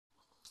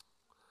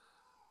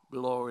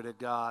Glory to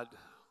God.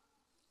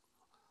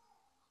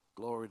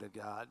 Glory to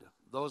God.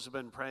 Those who have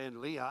been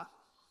praying, Leah.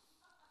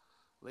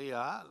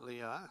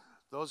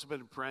 Those who have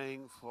been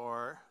praying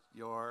for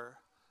your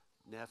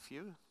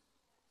nephew. Do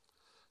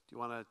you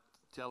want to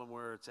tell them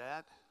where it's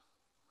at?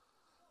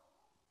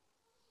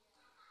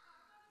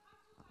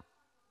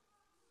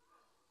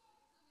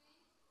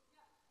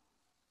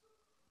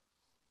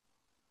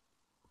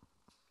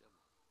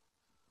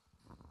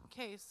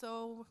 Okay,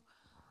 so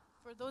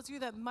for those of you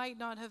that might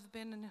not have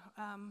been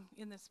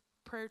in this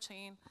prayer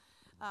chain,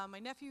 my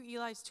nephew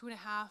Eli's 2.5,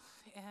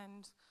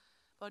 and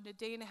about a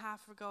day and a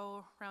half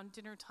ago, around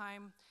dinner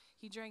time,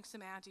 he drank some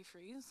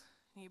antifreeze.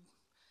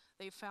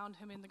 They found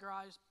him in the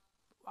garage,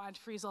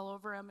 antifreeze all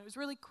over him. It was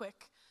really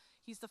quick.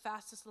 He's the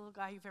fastest little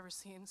guy you've ever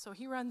seen. So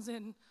he runs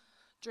in,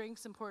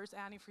 drinks, and pours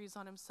antifreeze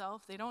on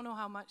himself. They don't know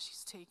how much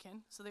he's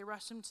taken, so they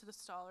rushed him to the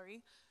stollery.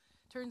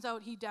 Turns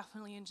out he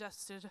definitely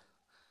ingested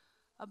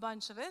a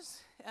bunch of it.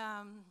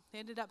 They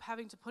ended up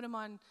having to put him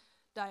on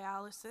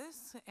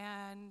dialysis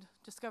and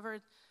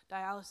discovered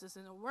dialysis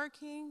isn't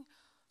working.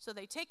 So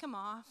they take him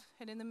off,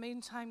 and in the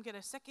meantime get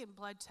a second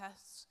blood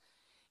test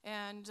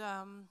and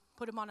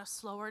put him on a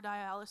slower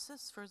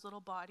dialysis for his little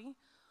body.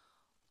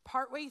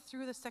 Partway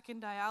through the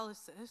second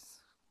dialysis,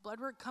 blood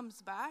work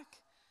comes back.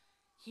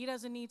 He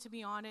doesn't need to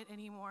be on it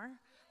anymore.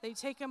 They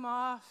take him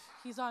off.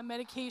 He's on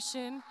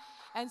medication.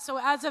 And so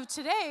as of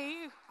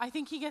today, I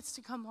think he gets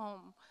to come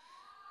home.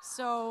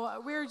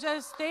 So we're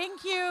just,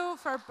 thank you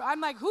for,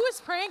 I'm like, who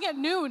is praying at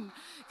noon?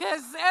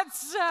 Because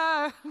that's,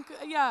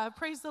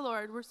 praise the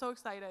Lord. We're so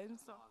excited.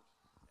 So.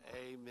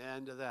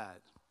 Amen to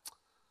that.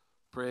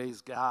 Praise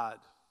God.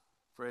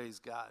 Praise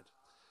God.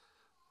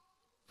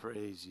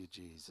 Praise you,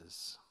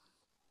 Jesus.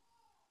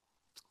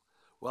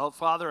 Well,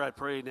 Father, I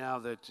pray now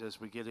that as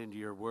we get into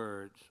your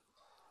word,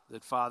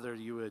 that, Father,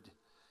 you would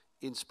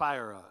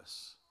inspire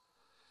us.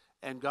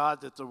 And God,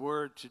 that the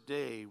word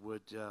today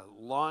would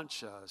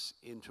launch us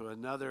into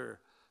another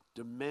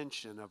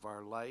dimension of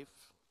our life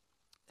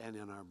and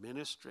in our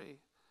ministry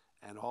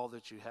and all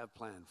that you have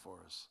planned for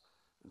us.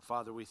 And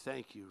Father, we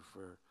thank you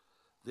for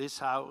this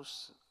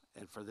house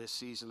and for this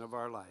season of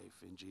our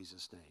life. In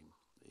Jesus' name,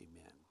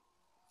 amen.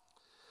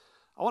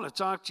 I want to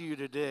talk to you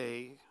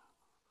today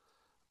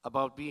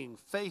about being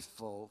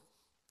faithful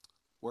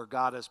where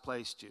God has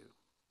placed you.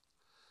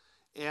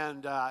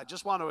 And I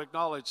just want to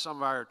acknowledge some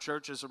of our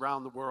churches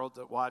around the world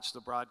that watch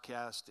the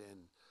broadcast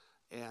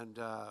and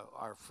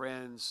our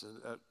friends.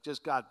 And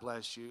just God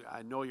bless you.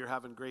 I know you're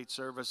having great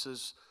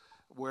services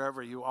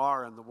wherever you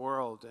are in the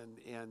world.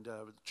 And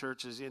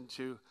churches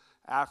into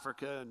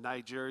Africa and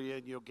Nigeria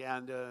and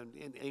Uganda and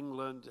in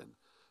England and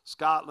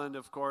Scotland,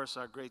 of course,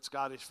 our great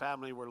Scottish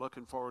family. We're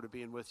looking forward to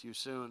being with you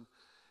soon.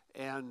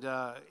 And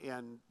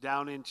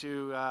down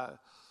into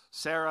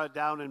Sarah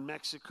down in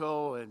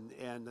Mexico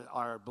and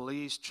our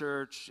Belize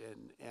church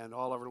and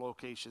all of our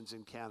locations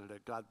in Canada.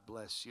 God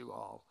bless you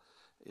all.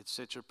 It's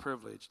such a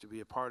privilege to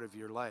be a part of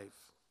your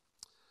life.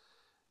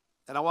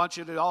 And I want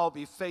you to all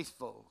be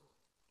faithful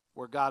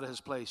where God has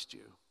placed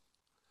you.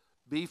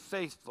 Be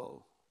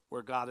faithful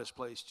where God has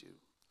placed you.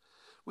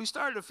 We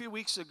started a few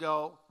weeks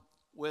ago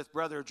with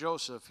Brother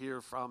Joseph here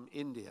from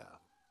India.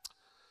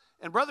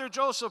 And Brother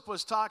Joseph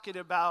was talking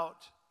about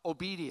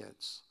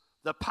obedience.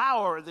 The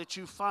power that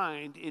you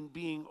find in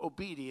being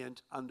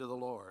obedient unto the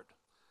Lord.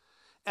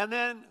 And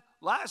then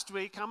last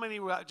week, how many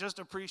just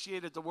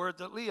appreciated the word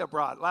that Leah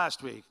brought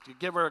last week? To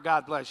give her a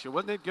God bless you.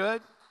 Wasn't it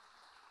good?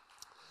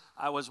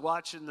 I was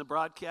watching the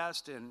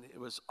broadcast and it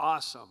was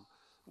awesome.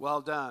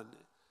 Well done.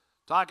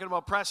 Talking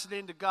about pressing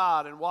into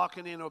God and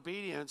walking in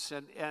obedience.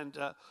 And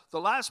the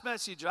last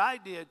message I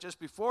did just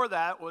before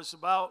that was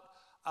about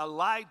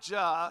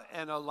Elijah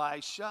and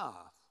Elisha.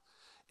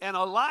 And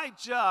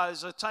Elijah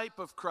is a type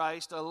of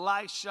Christ.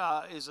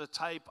 Elisha is a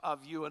type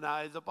of you and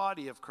I, the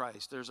body of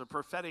Christ. There's a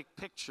prophetic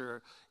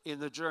picture in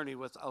the journey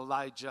with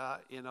Elijah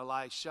and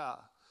Elisha.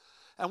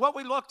 And what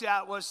we looked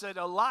at was that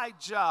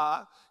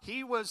Elijah,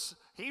 he was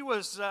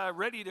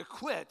ready to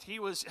quit. He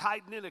was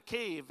hiding in a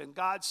cave. And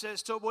God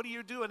says to him, what are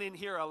you doing in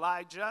here,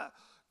 Elijah?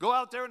 Go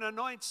out there and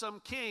anoint some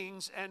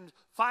kings and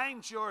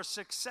find your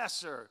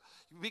successor,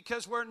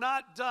 because we're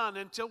not done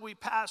until we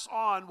pass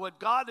on what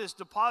God has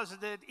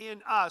deposited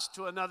in us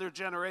to another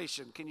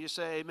generation. Can you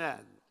say amen?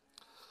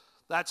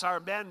 That's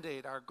our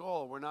mandate, our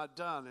goal. We're not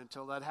done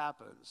until that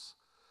happens.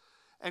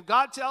 And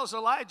God tells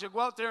Elijah, go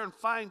out there and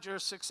find your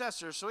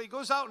successor. So he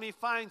goes out and he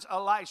finds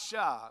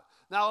Elisha.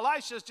 Now,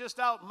 Elisha's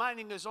just out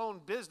minding his own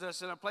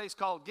business in a place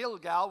called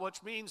Gilgal,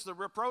 which means the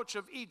reproach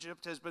of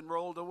Egypt has been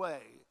rolled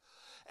away.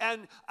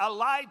 And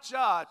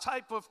Elijah,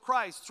 type of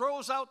Christ,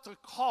 throws out the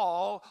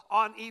call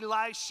on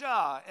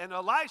Elisha. And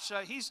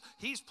Elisha,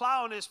 he's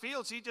plowing his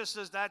fields. He just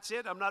says, that's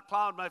it. I'm not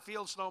plowing my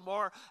fields no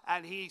more.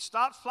 And he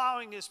stops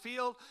plowing his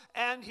field,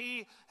 and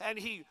he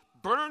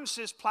burns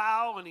his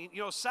plow, and he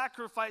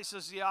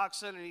sacrifices the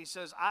oxen, and he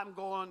says, I'm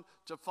going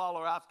to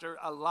follow after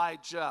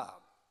Elijah.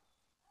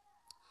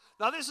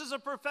 Now, this is a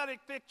prophetic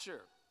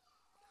picture.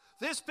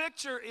 This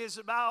picture is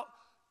about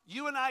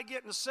you and I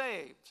getting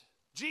saved.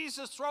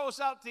 Jesus throws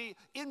out the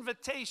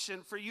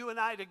invitation for you and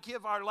I to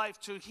give our life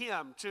to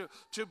him,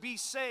 to be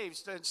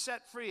saved and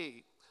set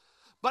free.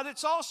 But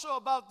it's also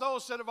about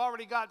those that have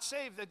already got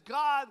saved, that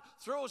God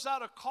throws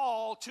out a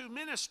call to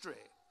ministry.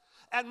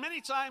 And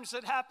many times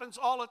it happens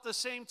all at the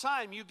same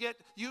time. You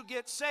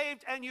get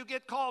saved and you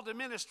get called to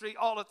ministry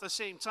all at the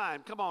same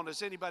time. Come on,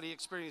 has anybody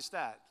experienced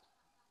that?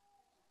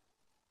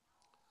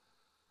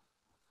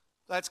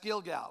 That's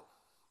Gilgal.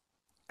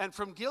 And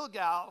from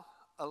Gilgal,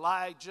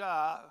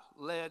 Elijah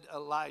led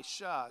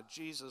Elisha.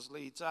 Jesus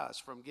leads us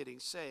from getting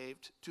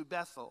saved to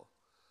Bethel,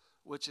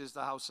 which is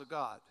the house of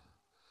God.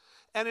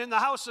 And in the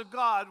house of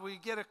God, we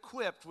get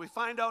equipped. We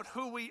find out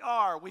who we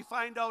are. We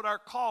find out our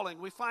calling.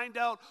 We find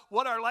out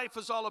what our life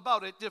is all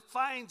about. It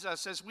defines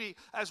us as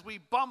we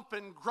bump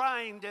and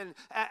grind and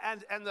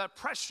the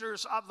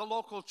pressures of the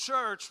local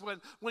church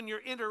when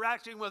you're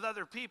interacting with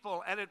other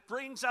people. And it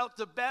brings out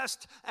the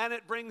best and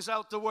it brings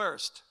out the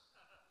worst.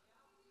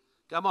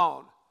 Come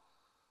on.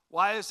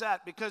 Why is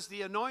that? Because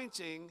the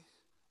anointing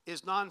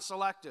is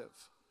non-selective.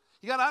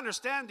 You got to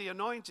understand the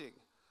anointing.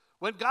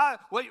 When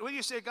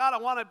you say, God, I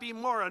want to be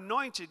more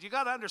anointed, you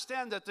got to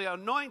understand that the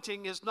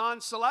anointing is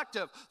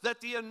non-selective,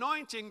 that the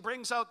anointing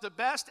brings out the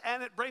best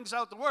and it brings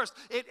out the worst.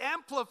 It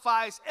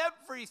amplifies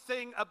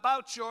everything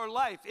about your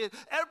life.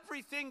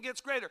 Everything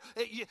gets greater.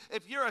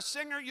 If you're a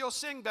singer, you'll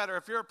sing better.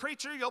 If you're a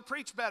preacher, you'll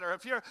preach better.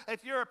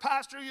 If you're a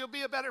pastor, you'll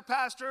be a better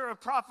pastor.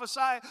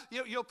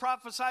 You'll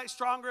prophesy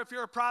stronger if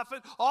you're a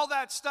prophet. All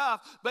that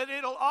stuff. But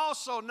it'll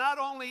also not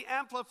only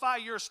amplify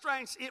your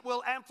strengths, it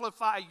will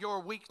amplify your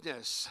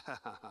weakness.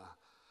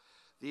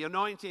 The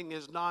anointing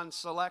is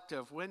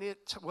non-selective.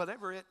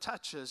 Whatever it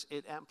touches,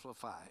 it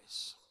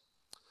amplifies.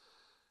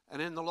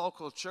 And in the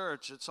local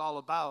church, it's all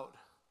about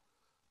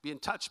being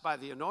touched by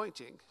the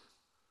anointing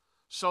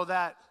so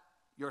that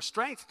your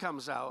strength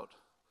comes out,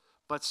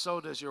 but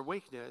so does your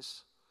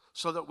weakness,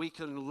 so that we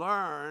can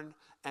learn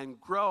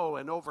and grow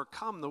and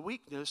overcome the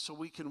weakness so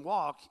we can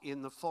walk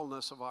in the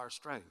fullness of our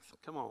strength.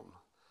 Come on.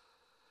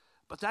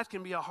 But that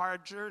can be a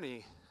hard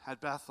journey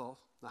at Bethel,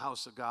 the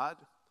house of God.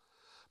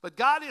 But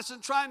God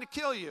isn't trying to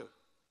kill you.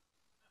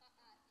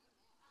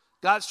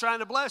 God's trying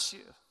to bless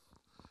you.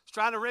 He's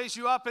trying to raise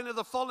you up into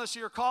the fullness of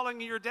your calling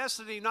and your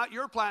destiny, not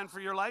your plan for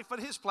your life, but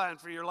his plan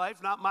for your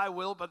life. Not my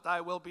will, but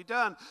thy will be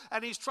done.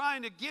 And he's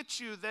trying to get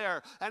you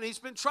there. And he's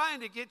been trying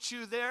to get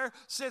you there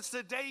since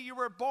the day you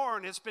were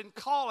born. It's been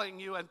calling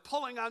you and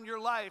pulling on your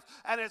life.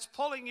 And it's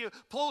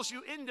pulls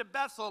you into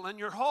Bethel. And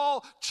your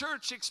whole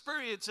church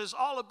experience is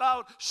all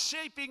about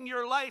shaping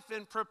your life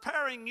and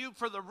preparing you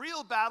for the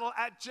real battle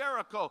at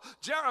Jericho.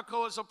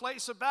 Jericho is a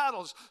place of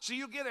battles. So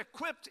you get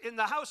equipped in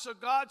the house of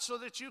God so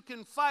that you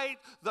can fight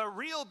the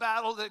real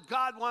battle that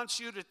God wants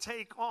you to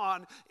take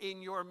on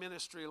in your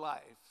ministry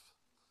life.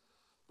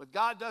 But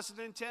God doesn't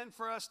intend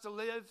for us to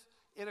live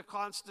in a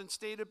constant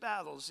state of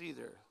battles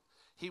either.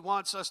 He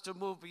wants us to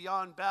move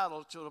beyond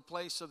battle to the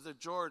place of the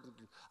Jordan.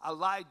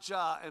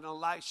 Elijah and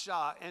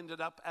Elisha ended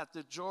up at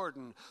the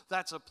Jordan.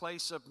 That's a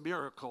place of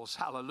miracles.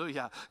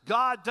 Hallelujah.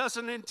 God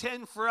doesn't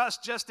intend for us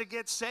just to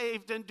get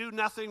saved and do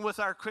nothing with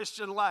our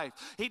Christian life.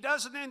 He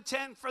doesn't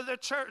intend for the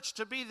church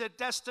to be the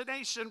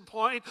destination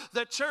point.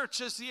 The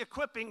church is the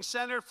equipping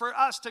center for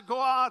us to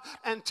go out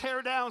and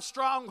tear down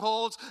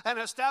strongholds and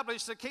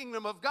establish the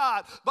kingdom of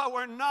God. But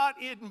we're not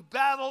in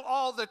battle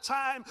all the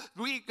time.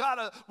 We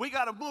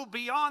gotta move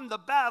beyond the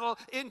battle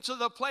into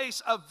the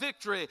place of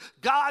victory.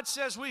 God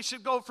says we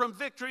should go from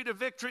victory to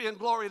victory and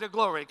glory to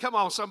glory. Come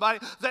on, somebody.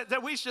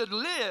 That we should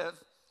live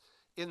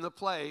in the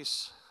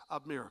place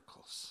of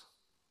miracles.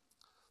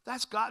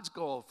 That's God's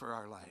goal for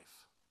our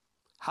life.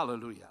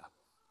 Hallelujah.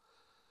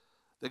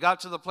 They got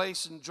to the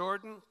place in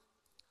Jordan.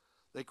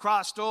 They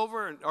crossed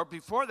over, or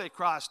before they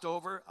crossed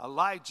over,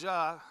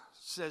 Elijah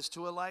says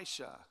to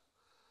Elisha,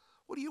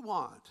 "What do you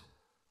want?"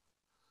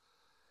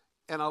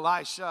 And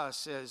Elisha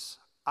says,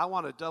 "I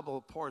want a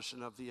double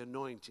portion of the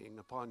anointing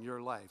upon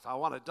your life. I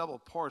want a double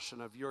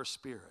portion of your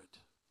spirit."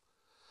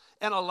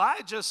 And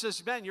Elijah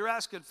says, "Man, you're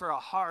asking for a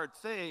hard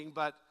thing,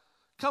 but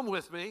come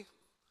with me.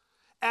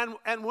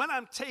 And when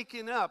I'm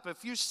taken up,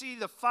 if you see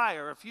the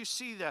fire, if you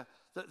see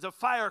the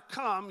fire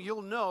come,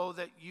 you'll know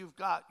that you've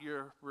got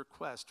your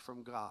request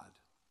from God."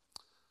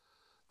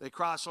 They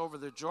cross over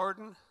the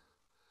Jordan,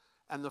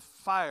 and the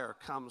fire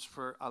comes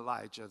for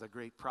Elijah, the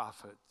great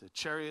prophet. The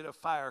chariot of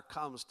fire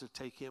comes to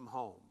take him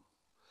home.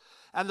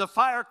 And the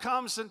fire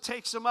comes and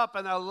takes him up,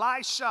 and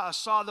Elisha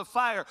saw the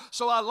fire.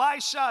 So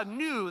Elisha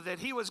knew that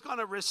he was going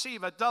to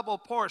receive a double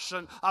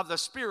portion of the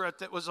spirit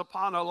that was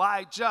upon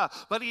Elijah.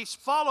 But he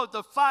followed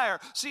the fire.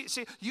 See,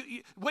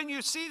 when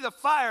you see the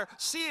fire,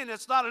 seeing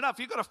it's not enough.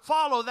 You've got to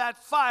follow that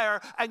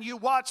fire, and you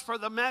watch for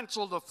the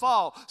mantle to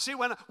fall. See,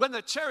 when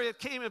the chariot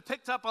came and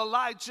picked up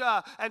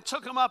Elijah and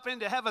took him up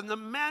into heaven, the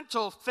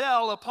mantle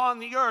fell upon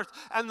the earth.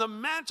 And the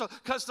mantle,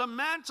 because the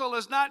mantle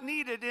is not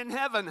needed in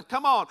heaven.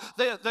 Come on,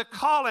 the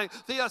calling,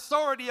 the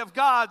authority of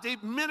God, the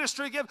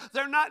ministry gift,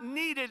 they're not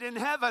needed in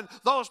heaven.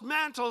 Those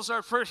mantles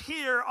are for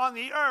here on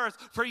the earth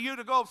for you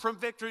to go from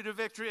victory to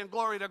victory and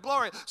glory to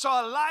glory. So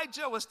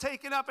Elijah was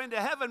taken up into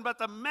heaven, but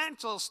the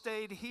mantle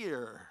stayed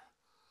here.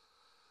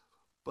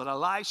 But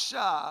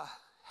Elisha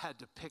had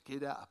to pick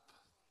it up.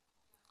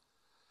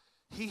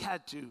 He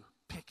had to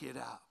pick it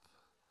up.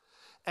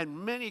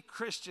 And many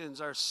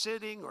Christians are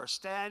sitting or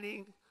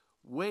standing,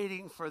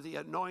 waiting for the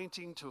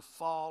anointing to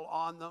fall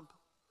on them,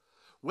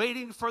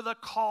 waiting for the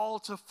call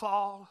to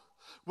fall,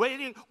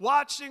 waiting,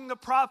 watching the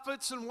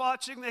prophets and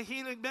watching the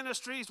healing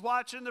ministries,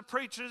 watching the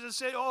preachers and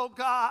say, oh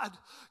God,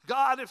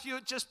 if you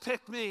would just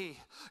pick me.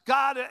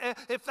 God,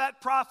 if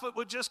that prophet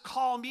would just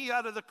call me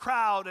out of the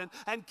crowd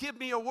and give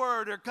me a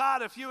word. Or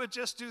God, if you would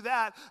just do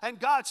that. And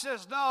God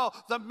says, no,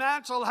 the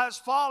mantle has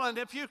fallen.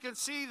 If you can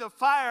see the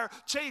fire,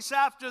 chase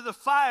after the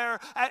fire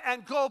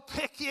and go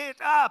pick it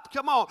up.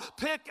 Come on,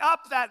 pick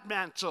up that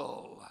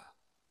mantle.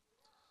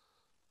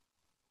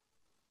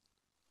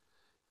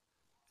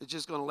 It's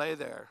just going to lay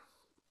there.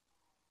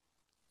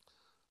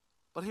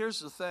 But here's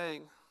the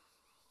thing.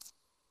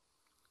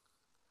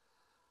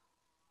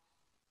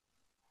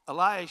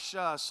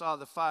 Elisha saw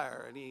the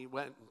fire and he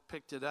went and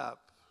picked it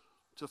up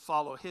to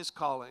follow his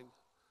calling,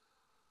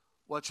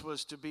 which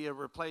was to be a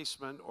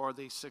replacement or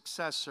the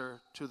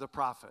successor to the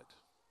prophet.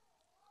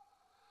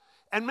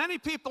 And many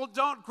people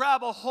don't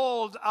grab a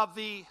hold of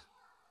the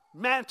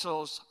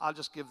mantles. I'll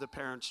just give the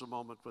parents a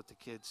moment with the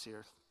kids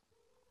here.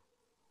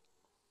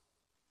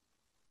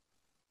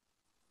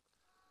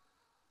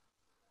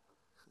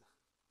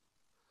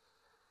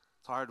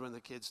 It's hard when the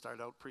kids start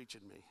out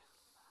preaching me.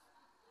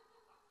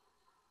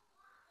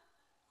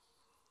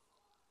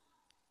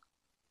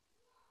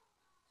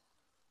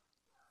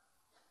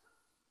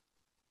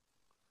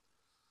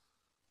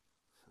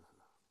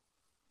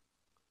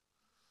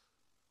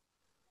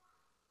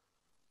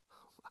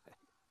 Why?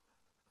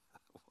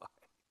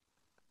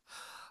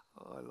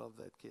 Oh, I love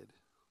that kid.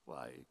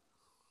 Why?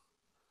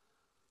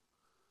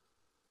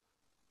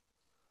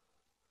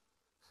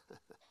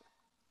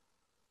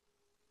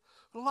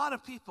 A lot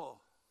of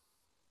people,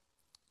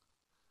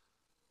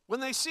 when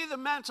they see the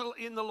mantle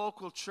in the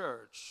local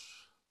church,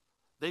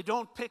 they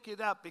don't pick it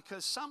up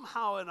because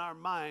somehow in our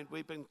mind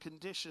we've been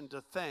conditioned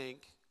to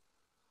think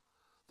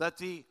that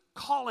the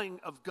calling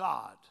of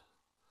God,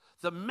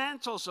 the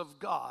mantles of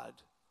God,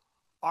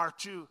 are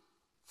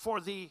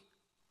for the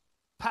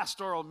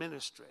pastoral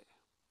ministry.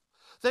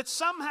 That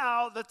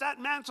somehow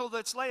that mantle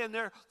that's laying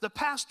there, the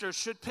pastor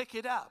should pick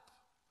it up.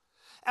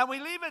 And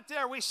we leave it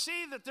there. We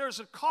see that there's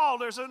a call,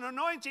 there's an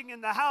anointing in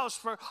the house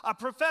for a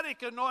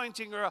prophetic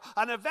anointing or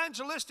an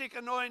evangelistic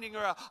anointing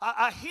or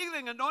a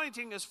healing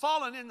anointing has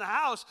fallen in the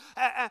house.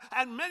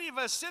 And many of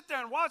us sit there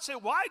and watch and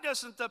say, why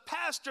doesn't the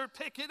pastor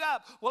pick it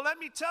up? Well, let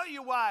me tell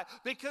you why.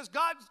 Because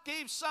God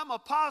gave some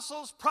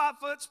apostles,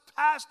 prophets,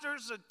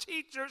 pastors, and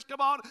teachers,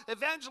 come on,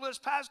 evangelists,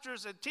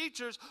 pastors, and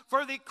teachers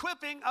for the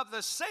equipping of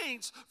the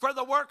saints for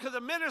the work of the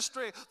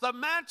ministry. The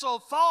mantle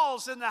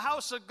falls in the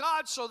house of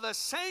God so the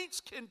saints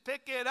can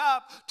pick it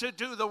up to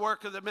do the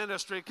work of the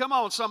ministry. Come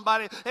on,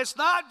 somebody. It's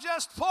not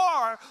just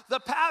for the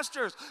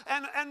pastors.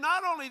 And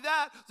not only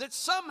that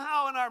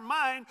somehow in our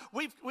mind,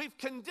 we've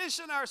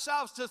conditioned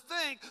ourselves to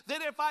think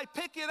that if I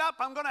pick it up,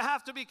 I'm going to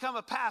have to become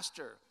a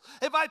pastor.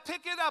 If I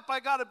pick it up, I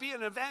got to be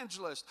an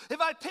evangelist. If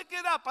I pick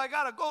it up, I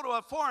got to go to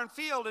a foreign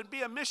field and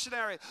be a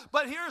missionary.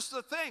 But here's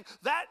the thing.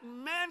 That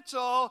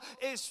mantle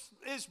is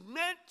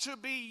meant to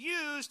be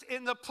used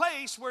in the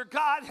place where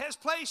God has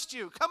placed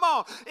you. Come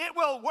on. It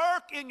will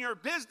work in your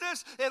business.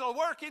 It'll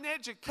work in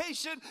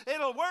education.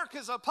 It'll work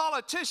as a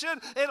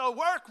politician. It'll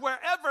work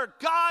wherever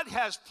God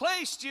has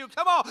placed you.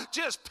 Come on,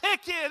 just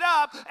pick it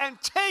up and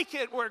take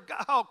it where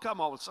God. Oh,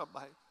 come on,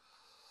 somebody.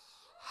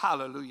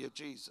 Hallelujah,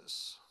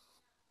 Jesus.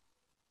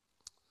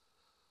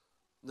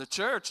 The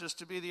church is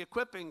to be the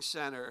equipping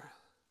center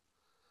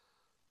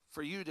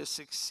for you to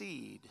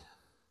succeed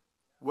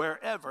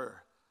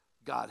wherever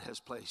God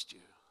has placed you.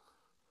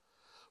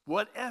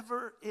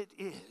 Whatever it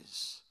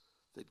is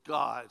that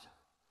God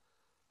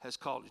has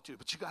called you to,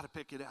 but you got to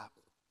pick it up.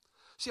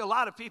 See, a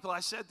lot of people, I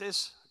said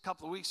this a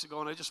couple of weeks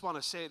ago, and I just want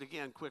to say it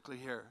again quickly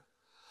here.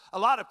 A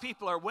lot of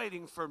people are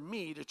waiting for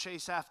me to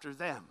chase after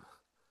them.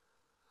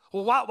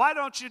 Well, why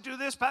don't you do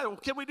this, Pastor?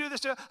 Can we do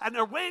this? And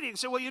they're waiting.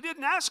 Say, well, you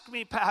didn't ask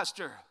me,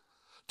 Pastor.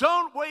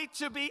 Don't wait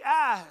to be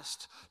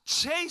asked.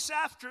 Chase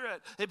after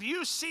it. If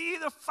you see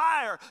the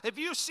fire, if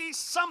you see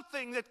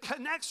something that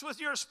connects with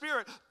your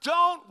spirit,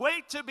 don't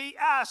wait to be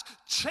asked.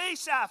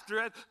 Chase after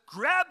it.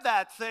 Grab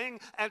that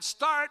thing and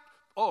start.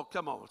 Oh,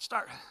 come on,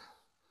 start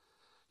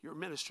your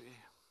ministry.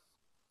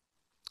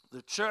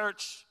 The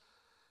church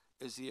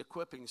is the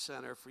equipping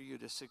center for you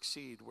to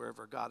succeed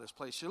wherever God has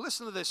placed you.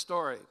 Listen to this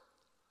story.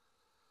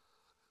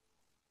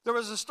 There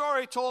was a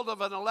story told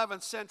of an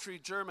 11th century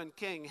German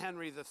king,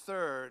 Henry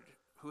III,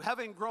 who,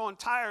 having grown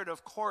tired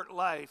of court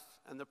life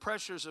and the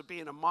pressures of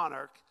being a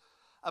monarch,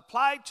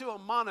 applied to a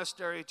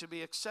monastery to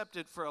be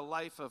accepted for a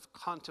life of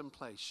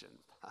contemplation.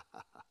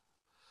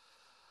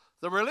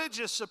 The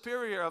religious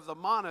superior of the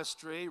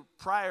monastery,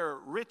 Prior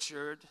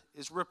Richard,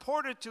 is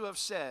reported to have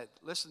said,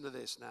 listen to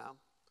this now,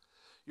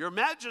 "Your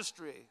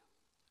Majesty,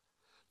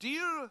 do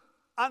you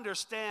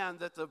understand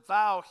that the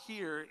vow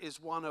here is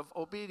one of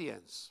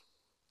obedience?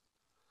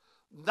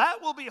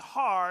 That will be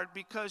hard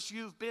because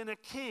you've been a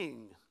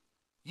king,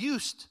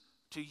 used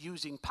to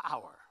using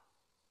power.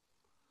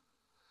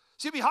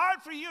 See, it'd be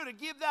hard for you to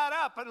give that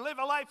up and live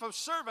a life of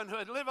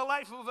servanthood, live a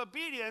life of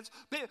obedience.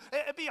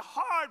 It'd be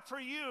hard for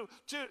you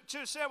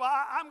to say, well,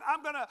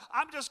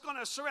 I'm just going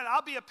to surrender.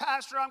 I'll be a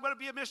pastor. I'm going to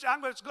be a missionary.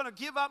 I'm just going to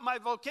give up my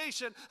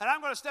vocation, and I'm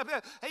going to step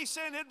in." He's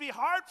saying it'd be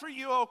hard for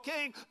you, O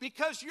king,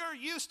 because you're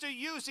used to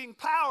using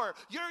power.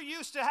 You're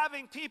used to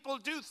having people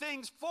do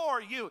things for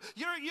you.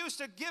 You're used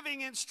to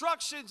giving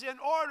instructions in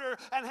order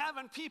and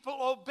having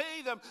people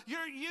obey them.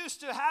 You're used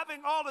to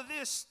having all of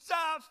this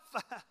stuff.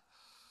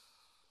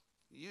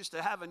 Used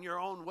to having your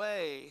own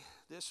way.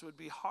 This would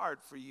be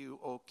hard for you,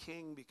 O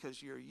king,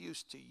 because you're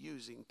used to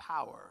using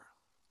power.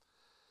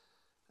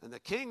 And the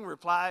king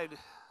replied,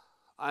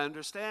 "I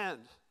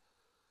understand.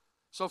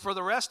 So for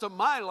the rest of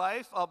my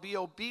life, I'll be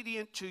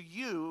obedient to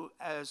you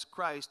as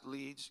Christ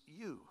leads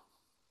you."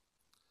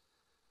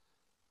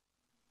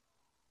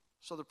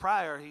 So the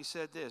prior, he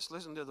said this.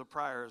 Listen to the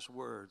prior's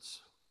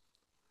words.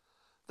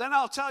 "Then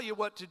I'll tell you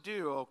what to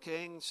do, O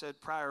king,"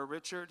 said Prior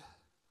Richard.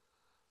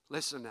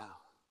 "Listen now.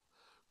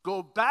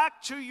 Go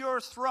back to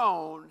your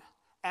throne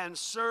and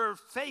serve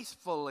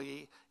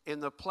faithfully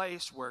in the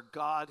place where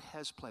God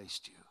has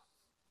placed you."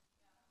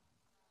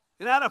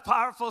 Isn't that a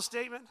powerful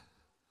statement?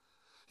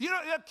 You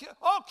know,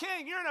 oh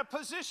king, you're in a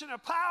position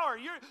of power.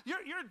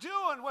 You're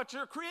doing what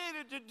you're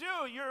created to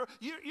do.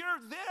 You're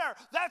there.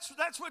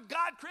 That's what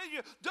God created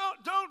you.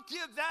 Don't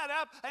give that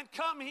up and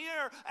come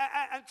here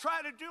and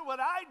try to do what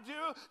I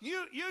do.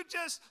 You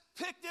just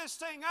pick this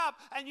thing up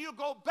and you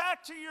go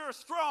back to your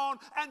throne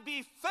and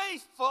be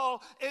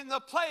faithful in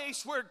the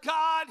place where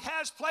God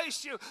has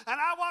placed you.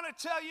 And I want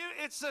to tell you,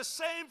 it's the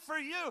same for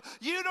you.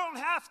 You don't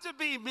have to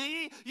be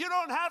me. You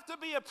don't have to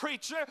be a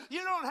preacher.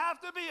 You don't have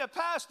to be a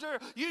pastor.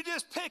 You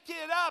just pick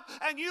it up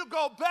and you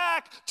go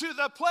back to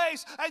the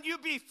place and you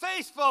be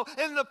faithful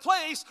in the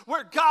place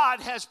where God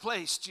has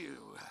placed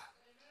you.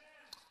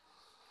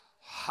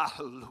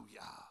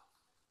 Hallelujah.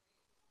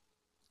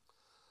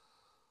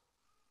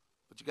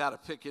 But you got to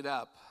pick it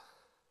up.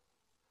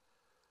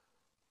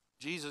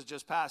 Jesus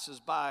just passes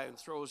by and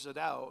throws it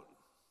out.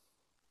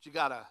 But you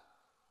got to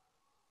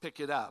pick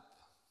it up.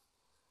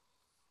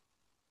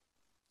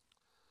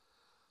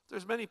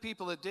 There's many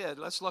people that did.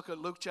 Let's look at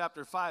Luke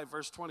chapter 5,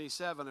 verse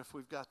 27, if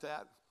we've got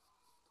that.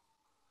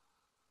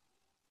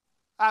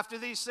 "After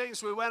these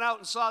things, we went out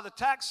and saw the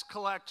tax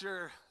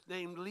collector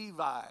named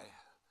Levi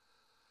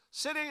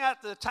sitting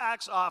at the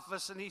tax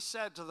office, and he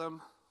said to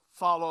them,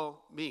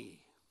 'Follow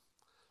me.'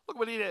 Look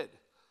what he did.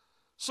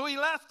 So he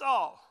left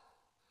all,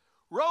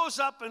 rose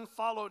up and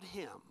followed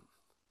him.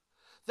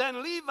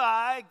 Then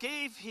Levi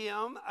gave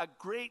him a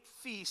great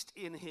feast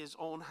in his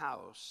own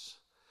house.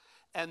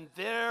 And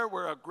there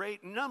were a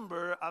great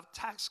number of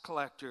tax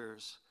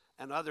collectors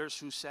and others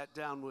who sat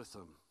down with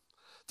them."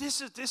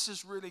 This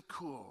is really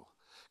cool.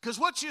 Because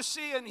what you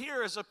see in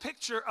here is a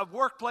picture of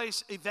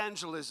workplace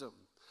evangelism.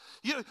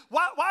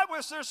 Why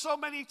was there so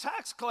many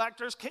tax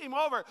collectors came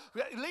over?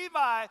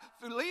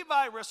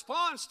 Levi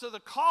responds to the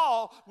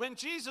call when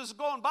Jesus is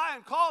going by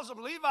and calls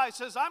him. Levi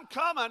says, "I'm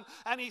coming,"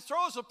 and he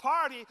throws a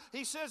party.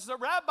 He says, "The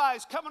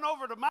rabbi's coming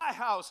over to my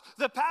house.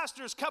 The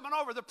pastor's coming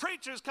over. The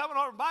preacher's coming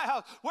over to my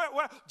house.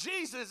 Where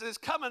Jesus is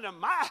coming to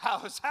my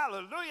house."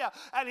 Hallelujah.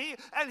 And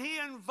he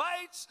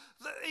invites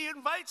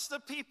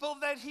the people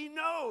that he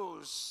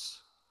knows.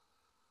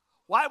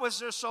 Why was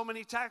there so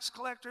many tax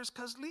collectors?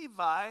 Because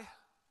Levi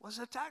was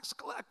a tax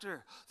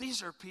collector.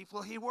 These are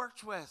people he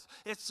worked with.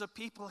 It's the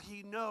people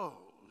he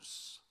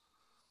knows.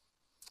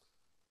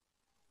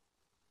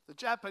 The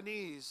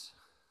Japanese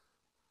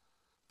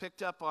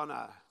picked up on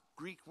a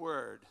Greek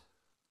word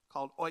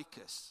called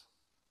oikos.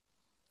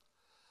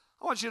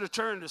 I want you to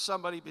turn to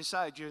somebody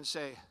beside you and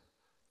say,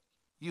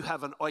 "You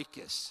have an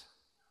oikos."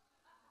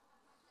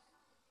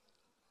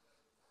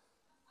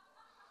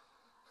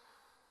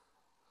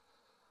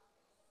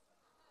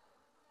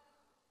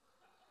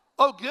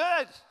 Oh,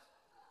 good.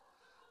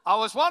 I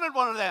always wanted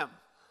one of them.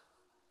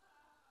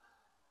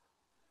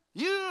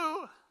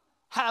 You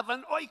have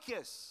an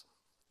oikos.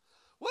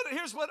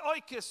 Here's what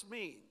oikos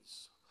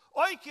means.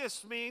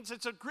 Oikos means,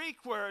 it's a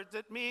Greek word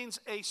that means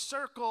a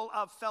circle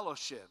of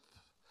fellowship,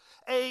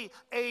 a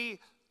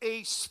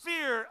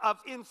sphere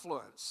of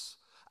influence,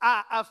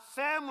 a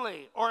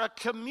family or a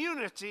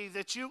community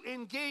that you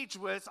engage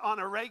with on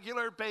a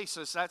regular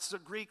basis. That's the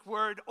Greek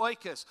word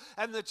oikos.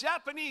 And the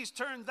Japanese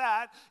turned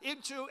that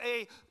into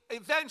a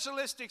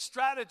evangelistic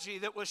strategy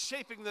that was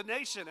shaping the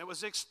nation. It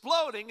was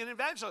exploding in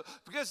evangelism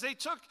because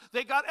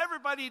they got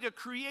everybody to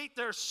create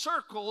their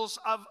circles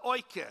of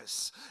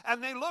oikos.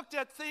 And they looked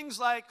at things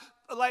like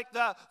like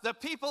the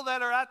people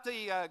that are at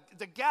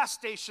the gas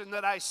station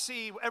that I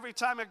see every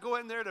time I go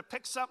in there to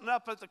pick something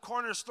up at the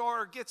corner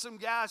store or get some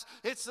gas.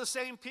 It's the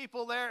same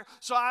people there.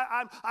 So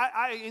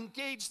I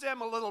engage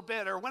them a little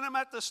bit. Or when I'm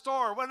at the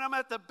store, when I'm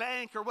at the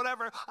bank or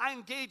whatever, I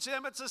engage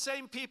them. It's the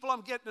same people.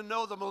 I'm getting to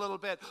know them a little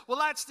bit. Well,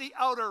 that's the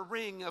outer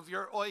ring of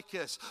your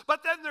oikos.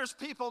 But then there's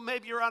people,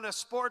 maybe you're on a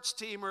sports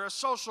team or a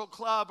social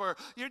club, or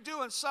you're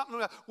doing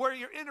something where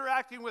you're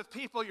interacting with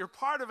people. You're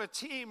part of a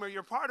team or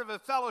you're part of a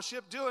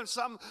fellowship doing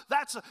something.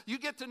 You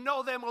get to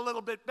know them a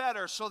little bit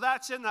better. So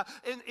that's in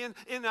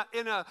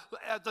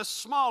the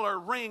smaller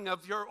ring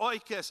of your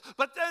oikos.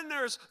 But then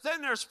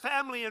there's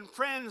family and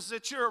friends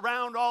that you're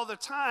around all the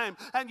time,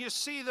 and you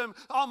see them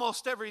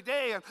almost every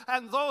day,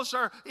 and those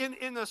are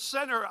in the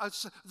center,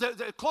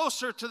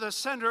 closer to the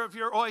center of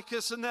your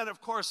oikos. And then,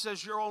 of course,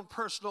 there's your own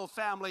personal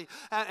family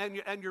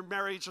and your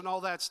marriage and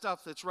all that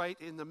stuff that's right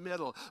in the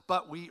middle.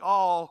 But we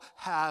all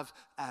have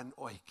an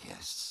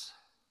oikos.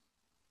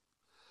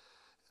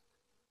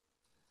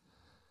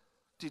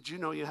 Did you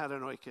know you had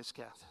an oikos,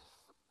 Kath?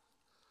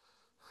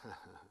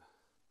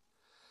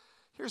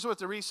 Here's what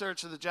the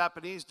research of the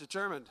Japanese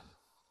determined.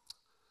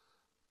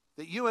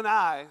 That you and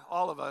I,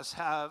 all of us,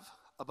 have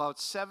about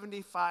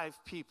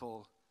 75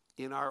 people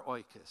in our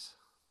oikos.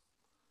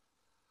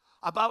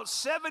 About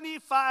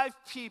 75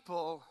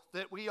 people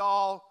that we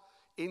all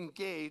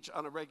engage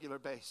on a regular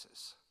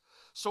basis.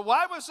 So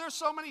why was there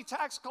so many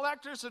tax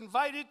collectors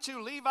invited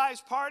to Levi's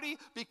party?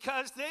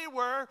 Because they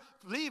were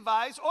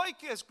Levi's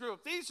oikos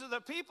group. These are the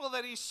people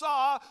that he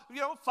saw,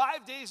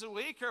 5 days a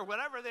week or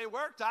whatever they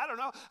worked. I don't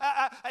know.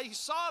 He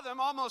saw them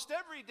almost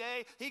every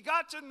day. He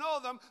got to know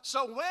them.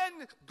 So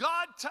when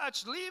God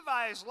touched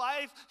Levi's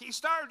life, he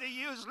started to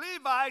use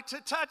Levi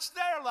to touch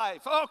their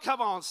life. Oh,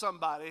 come on,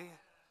 somebody.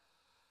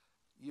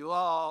 You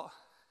all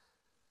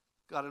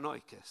got an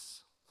oikos.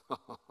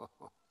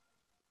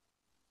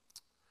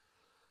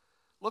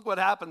 Look what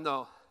happened,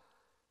 though.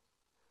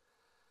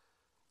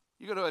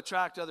 You're going to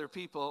attract other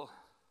people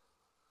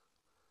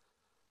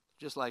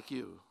just like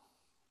you.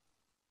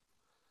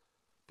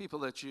 People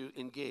that you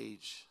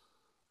engage.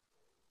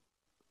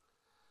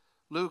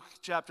 Luke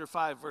chapter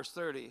 5, verse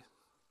 30.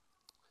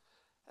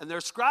 And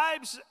their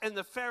scribes and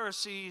the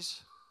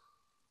Pharisees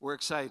were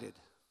excited.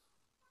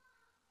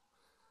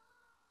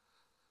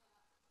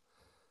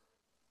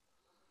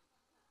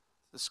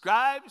 The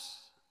scribes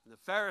and the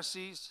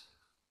Pharisees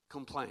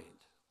complained.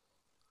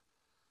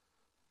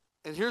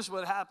 And here's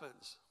what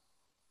happens.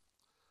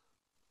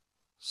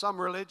 Some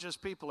religious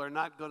people are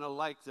not going to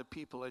like the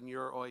people in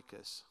your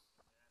oikos.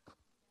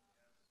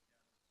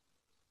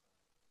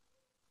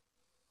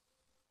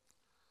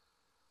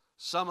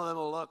 Some of them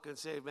will look and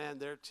say, man,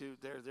 they're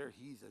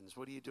heathens.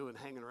 What are you doing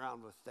hanging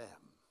around with them?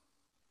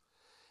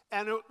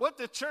 And what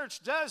the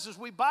church does is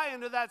we buy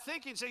into that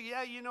thinking, say,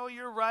 yeah,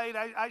 you're right.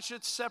 I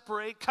should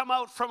separate, come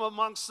out from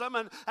amongst them.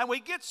 And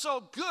we get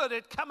so good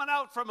at coming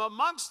out from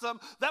amongst them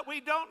that we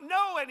don't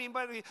know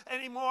anybody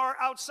anymore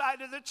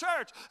outside of the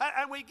church.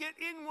 And we get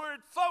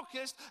inward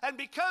focused. And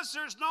because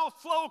there's no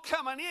flow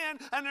coming in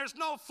and there's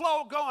no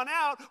flow going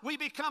out, we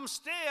become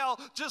stale,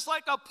 just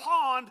like a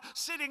pond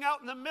sitting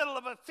out in the middle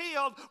of a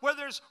field where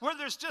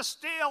there's just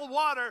stale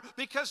water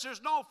because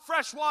there's no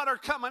fresh water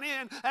coming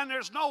in and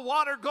there's no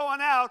water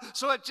going out.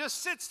 So it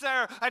just sits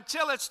there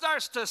until it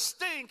starts to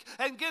stink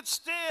and get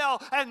stale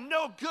and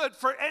no good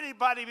for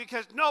anybody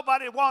because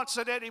nobody wants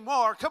it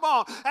anymore. Come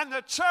on. And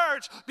the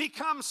church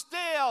becomes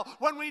stale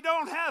when we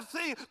don't have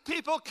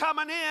people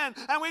coming in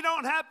and we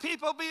don't have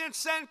people being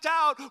sent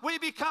out. We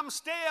become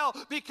stale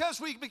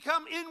because we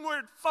become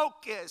inward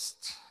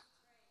focused.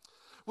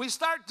 We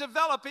start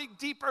developing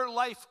deeper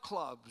life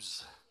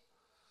clubs.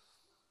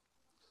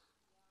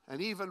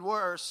 And even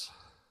worse,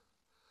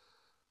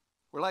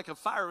 we're like a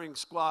firing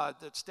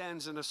squad that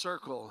stands in a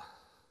circle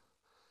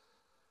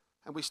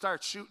and we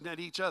start shooting at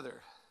each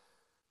other.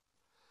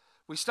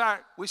 We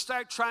start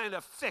trying to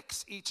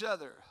fix each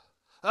other.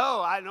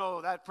 Oh, I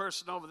know that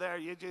person over there,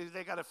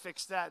 they got to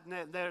fix that,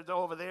 and they're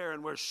over there,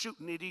 and we're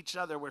shooting at each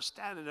other. We're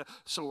standing there,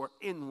 so we're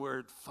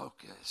inward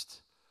focused.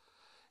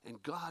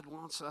 And God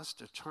wants us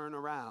to turn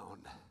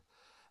around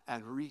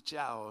and reach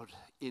out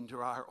into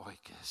our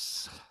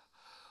oikos.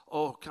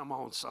 Oh, come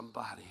on,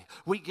 somebody.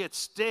 We get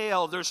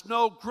stale. There's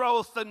no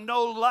growth and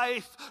no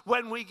life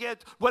when we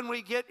get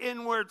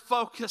inward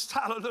focused.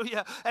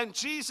 Hallelujah. And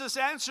Jesus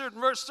answered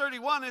in verse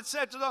 31 and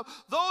said to them,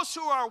 those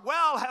who are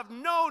well have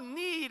no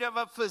need of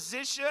a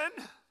physician.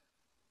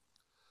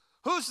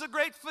 Who's the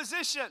great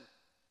physician?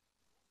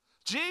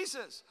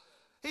 Jesus.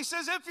 He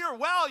says, if you're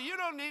well, you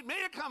don't need me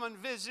to come and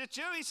visit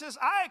you. He says,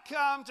 I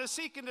come to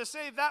seek and to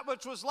save that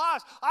which was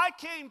lost. I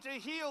came to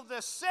heal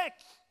the sick.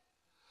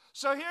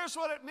 So here's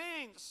what it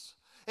means.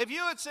 If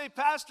you would say,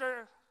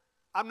 Pastor,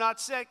 I'm not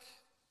sick.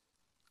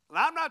 And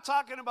I'm not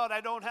talking about I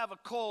don't have a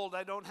cold,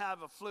 I don't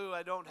have a flu,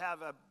 I don't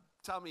have a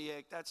tummy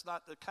ache. That's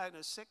not the kind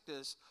of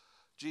sickness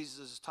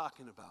Jesus is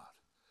talking about.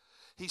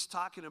 He's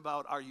talking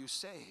about, are you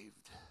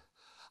saved?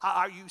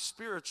 Are you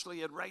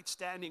spiritually in right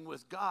standing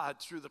with God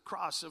through the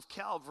cross of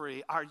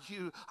Calvary? Are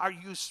you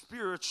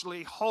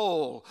spiritually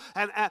whole?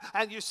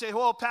 And you say,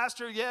 well,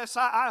 Pastor, yes,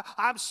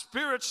 I'm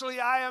spiritually,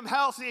 I am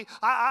healthy.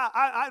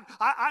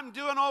 I'm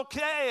doing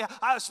okay.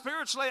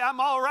 Spiritually, I'm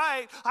all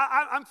right.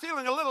 I'm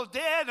feeling a little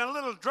dead and a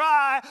little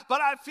dry,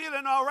 but I'm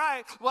feeling all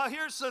right. Well,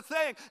 here's the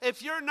thing.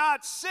 If you're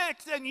not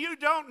sick, then you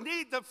don't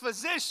need the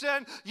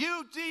physician.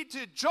 You need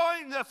to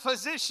join the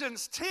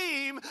physician's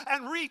team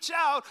and reach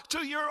out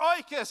to your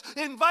oikos.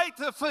 Invite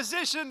the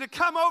physician to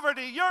come over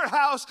to your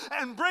house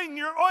and bring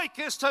your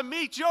oikos to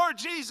meet your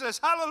Jesus.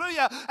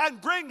 Hallelujah.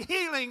 And bring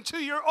healing to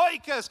your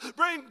oikos.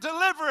 Bring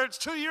deliverance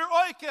to your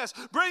oikos.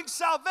 Bring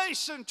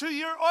salvation to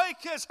your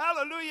oikos.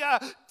 Hallelujah.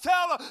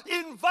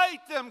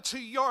 Invite them to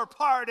your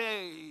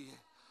party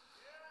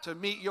to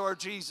meet your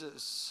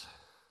Jesus.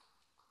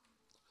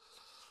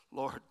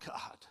 Lord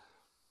God,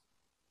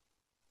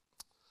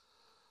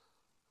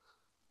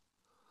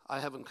 I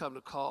haven't come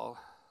to call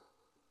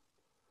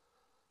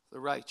the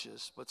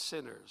righteous, but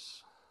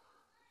sinners.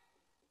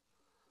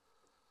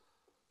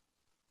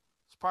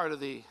 It's part of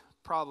the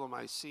problem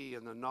I see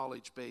in the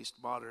knowledge-based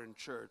modern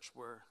church.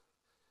 We're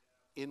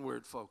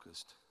inward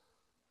focused.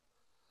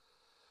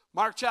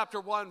 Mark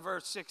chapter 1,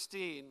 verse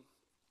 16.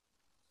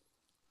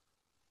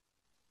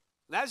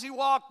 And as he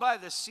walked by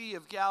the Sea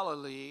of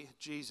Galilee,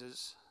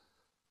 Jesus,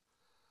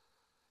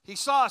 he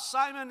saw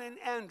Simon and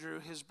Andrew,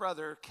 his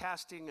brother,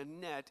 casting a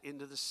net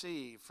into the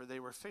sea, for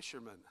they were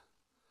fishermen.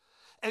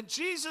 And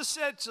Jesus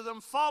said to them,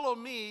 follow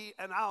me,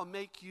 and I'll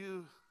make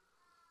you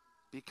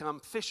become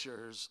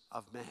fishers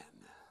of men.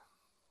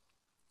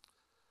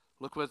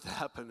 Look what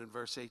happened in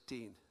verse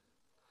 18.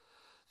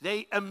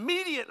 They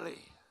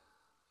immediately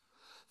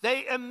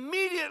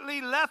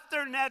left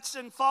their nets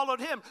and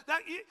followed him. Now,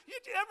 you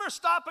ever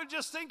stop and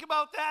just think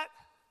about that?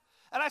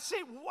 And I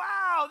say,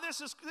 wow, this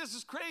is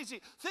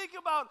crazy. Think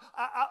about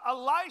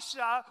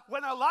Elisha.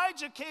 When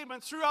Elijah came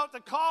and threw out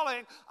the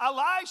calling,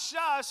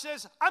 Elisha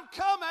says, I'm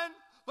coming,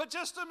 but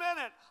just a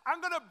minute. I'm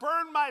going to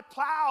burn my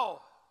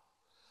plow.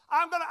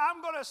 I'm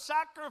going to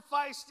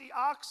sacrifice the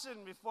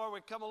oxen before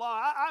we come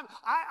along.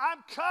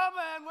 I'm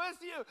coming with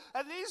you.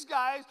 And these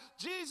guys,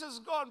 Jesus is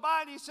going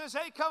by and he says,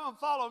 hey, come and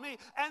follow me.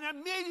 And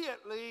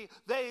immediately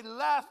they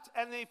left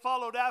and they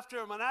followed after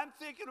him. And I'm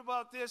thinking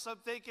about this. I'm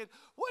thinking,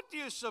 what do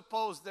you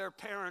suppose their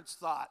parents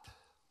thought?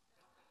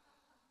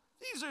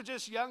 These are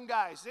just young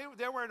guys.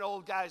 They weren't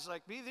old guys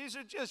like me. These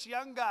are just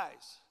young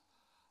guys.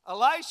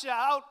 Elisha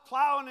out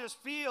plowing his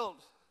field.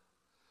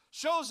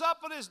 Shows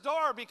up at his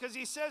door because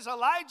he says,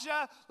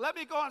 Elijah, let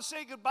me go and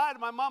say goodbye to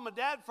my mom and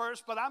dad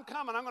first, but I'm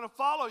coming. I'm going to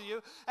follow you.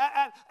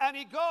 And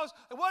he goes,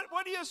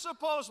 what do you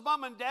suppose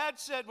mom and dad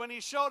said when he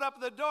showed up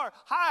at the door?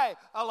 Hi,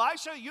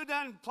 Elisha, you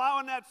done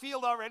plowing that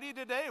field already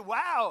today?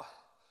 Wow.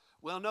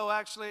 Well, no,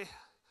 actually,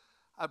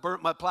 I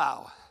burnt my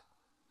plow.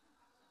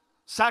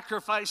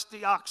 Sacrificed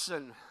the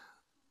oxen.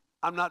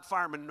 I'm not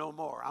farming no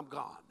more. I'm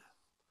gone.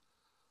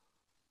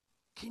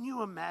 Can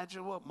you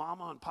imagine what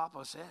Mama and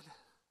Papa said?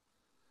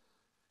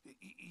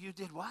 You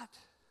did what?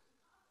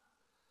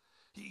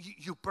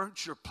 You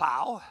burnt your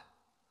plow?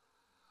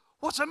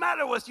 What's the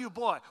matter with you,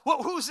 boy?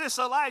 Well, who's this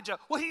Elijah?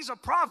 Well, he's a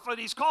prophet.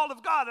 He's called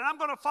of God, and I'm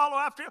going to follow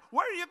after him.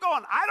 Where are you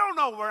going? I don't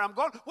know where I'm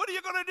going. What are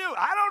you going to do?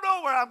 I don't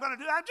know where I'm going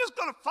to do. I'm just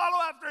going to follow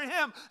after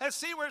him and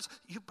see where it's.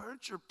 You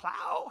burnt your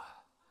plow?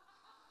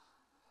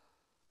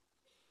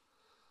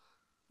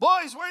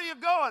 Boys, where are you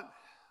going?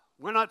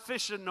 We're not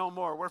fishing no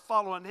more. We're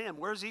following him.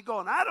 Where's he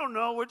going? I don't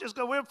know.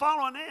 We're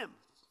following him.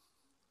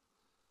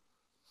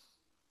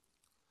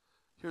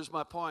 Here's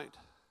my point.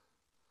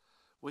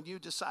 When you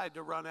decide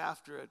to run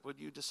after it, when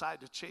you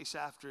decide to chase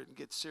after it and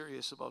get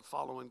serious about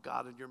following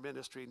God in your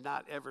ministry,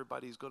 not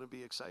everybody's going to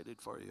be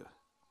excited for you.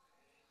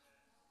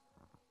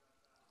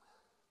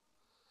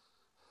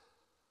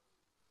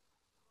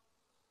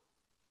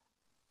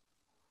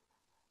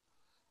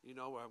 You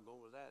know where I'm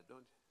going with that, don't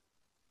you?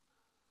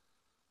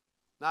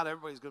 Not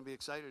everybody's going to be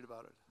excited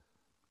about it.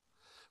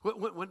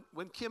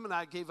 When Kim and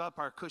I gave up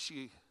our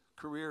cushy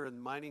career in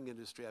the mining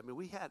industry,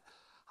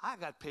 I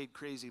got paid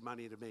crazy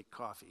money to make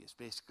coffee is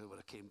basically what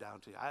it came down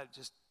to. I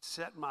just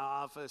sat in my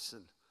office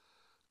and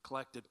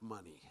collected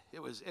money.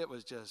 It was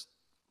just,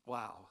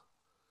 wow.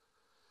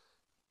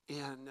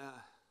 And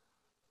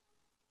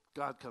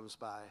God comes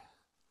by,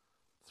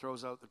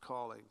 throws out the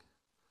calling,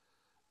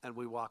 and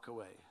we walk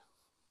away.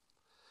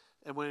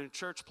 And when in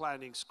church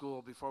planning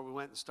school, before we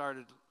went and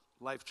started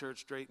Life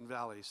Church Drayton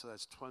Valley, so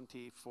that's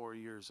 24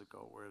 years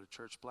ago, we're at a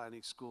church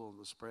planning school in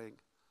the spring.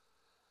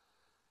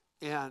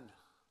 And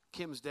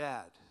Kim's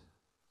dad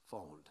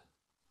phoned.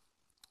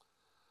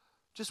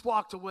 Just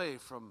walked away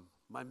from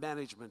my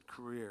management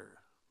career,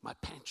 my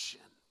pension.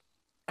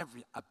 I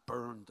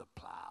burned the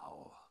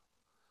plow.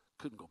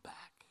 Couldn't go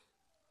back.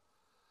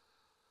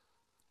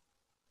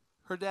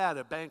 Her dad,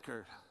 a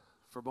banker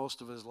for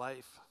most of his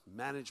life,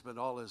 management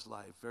all his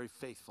life, very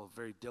faithful,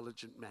 very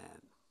diligent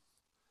man.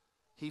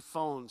 He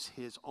phones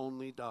his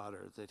only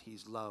daughter that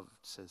he's loved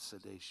since the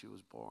day she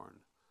was born.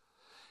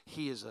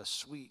 He is a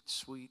sweet,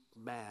 sweet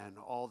man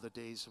all the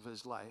days of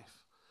his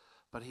life.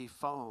 But he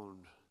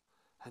phoned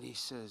And he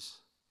says,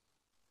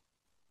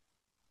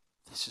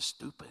 this is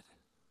stupid.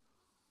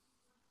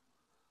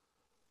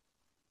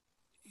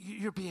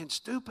 You're being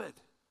stupid.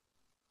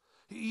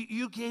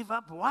 You gave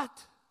up what?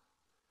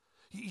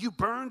 You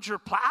burned your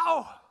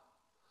plow.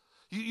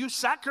 You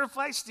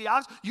sacrificed the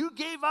ox. You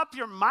gave up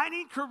your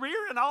mining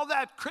career and all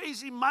that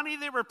crazy money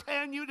they were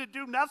paying you to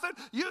do nothing.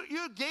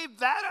 You gave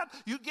that up.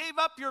 You gave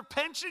up your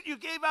pension. You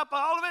gave up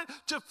all of it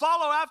to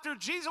follow after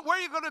Jesus. Where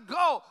are you going to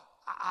go?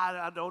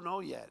 I don't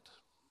know yet.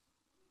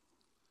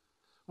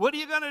 What are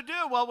you going to do?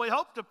 Well, we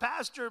hope to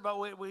pastor, but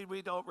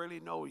we don't really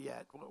know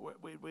yet.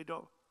 We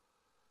don't.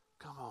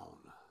 Come on.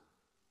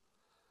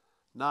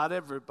 Not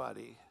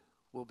everybody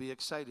will be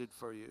excited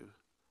for you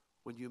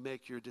when you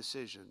make your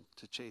decision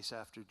to chase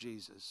after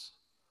Jesus.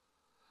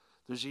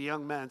 There's a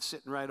young man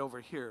sitting right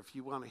over here if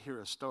you want to hear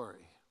a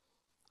story.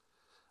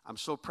 I'm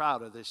so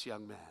proud of this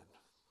young man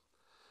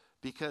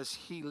because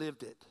he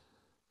lived it.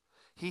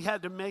 He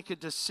had to make a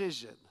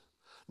decision.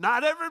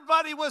 Not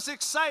everybody was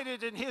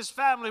excited in his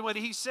family when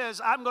he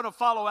says, I'm going to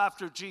follow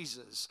after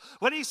Jesus.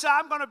 When he said,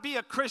 I'm going to be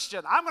a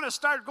Christian. I'm going to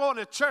start going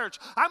to church.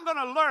 I'm going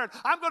to learn.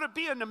 I'm going to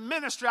be in the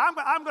ministry. I'm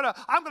going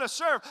to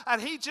serve. And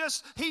he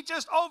just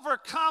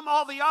overcome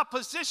all the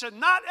opposition.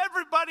 Not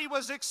everybody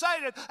was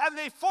excited, and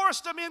they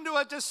forced him into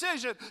a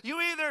decision.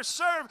 You either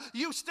serve,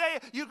 you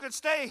can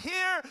stay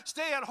here,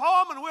 stay at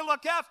home, and we'll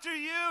look after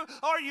you,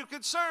 or you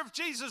can serve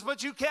Jesus,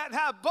 but you can't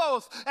have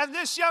both. And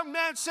this young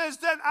man says,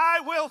 then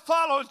I will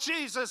follow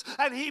Jesus.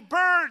 And he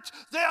burnt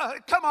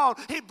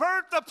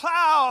the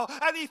plow,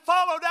 and he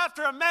followed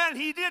after a man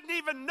he didn't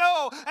even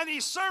know, and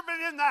he's serving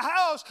in the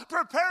house,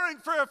 preparing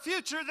for a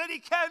future that he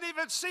can't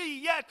even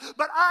see yet.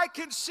 But I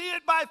can see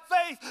it by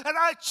faith, and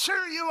I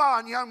cheer you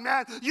on, young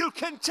man. You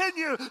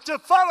continue to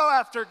follow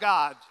after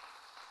God.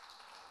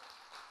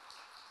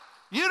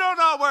 You don't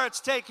know where it's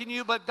taking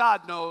you, but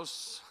God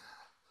knows.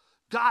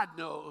 God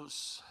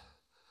knows.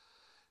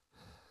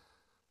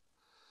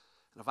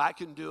 And if I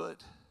can do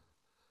it,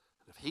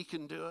 if he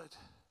can do it,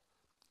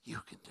 you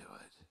can do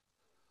it.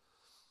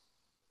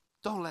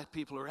 Don't let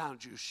people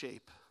around you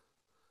shape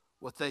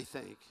what they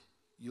think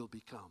you'll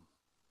become.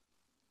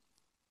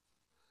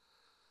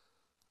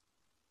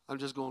 I'm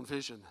just going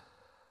fishing.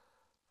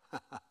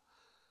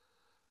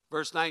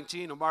 Verse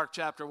 19 of Mark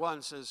chapter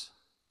 1 says,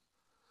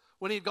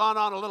 when he'd gone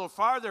on a little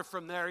farther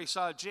from there, he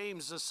saw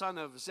James, the son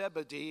of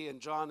Zebedee, and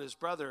John, his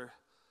brother,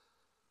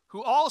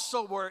 who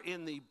also were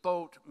in the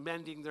boat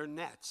mending their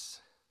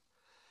nets.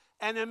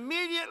 And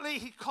immediately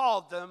he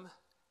called them.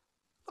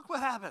 Look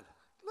what happened.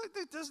 Look,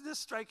 doesn't this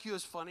strike you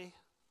as funny?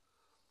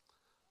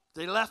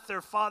 They left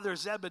their father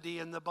Zebedee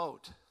in the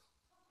boat.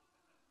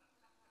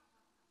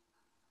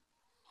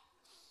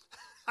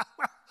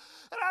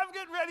 And I'm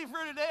getting ready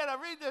for today, and I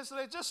read this, and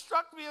it just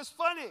struck me as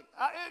funny.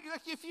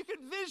 If you could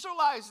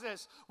visualize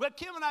this. When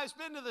Kim and I have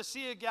been to the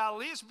Sea of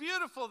Galilee, it's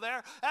beautiful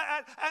there.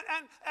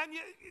 And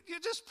you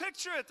just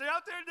picture it. They're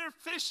out there, and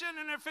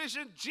they're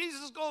fishing.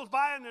 Jesus goes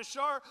by on the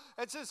shore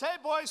and says, hey,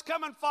 boys,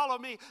 come and follow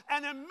me.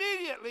 And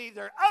immediately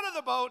they're out of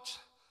the boat,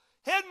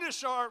 heading to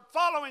shore,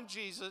 following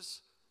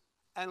Jesus,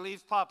 and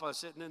leave Papa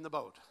sitting in the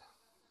boat.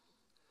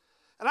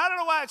 And I don't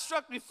know why it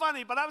struck me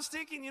funny, but I was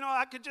thinking,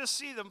 I could just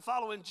see them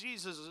following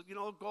Jesus,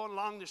 going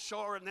along the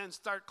shore and then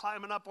start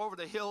climbing up over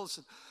the hills.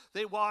 And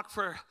they walk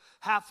for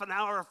half an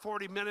hour or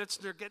 40 minutes,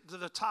 and they're getting to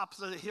the top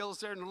of the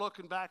hills there and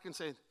looking back and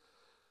saying,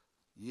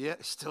 yeah,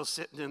 still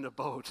sitting in the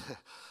boat.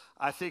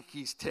 I think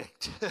he's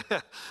ticked.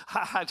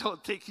 I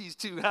don't think he's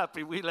too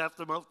happy we left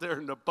him out there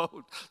in the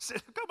boat.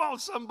 Come on,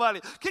 somebody.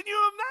 Can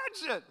you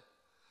imagine?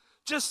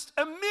 Just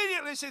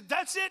immediately say,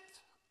 that's it.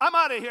 I'm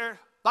out of here.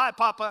 Bye,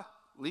 Papa.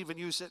 Leaving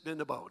you sitting in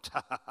the boat.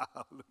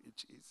 Hallelujah,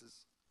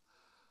 Jesus.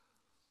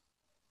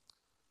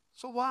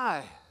 So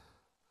why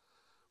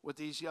would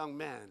these young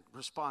men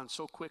respond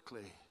so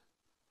quickly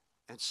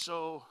and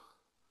so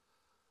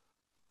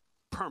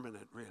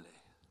permanent, really?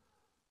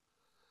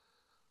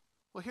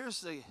 Well,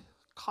 here's the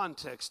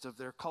context of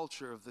their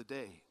culture of the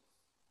day.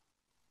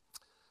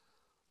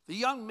 The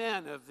young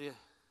men of the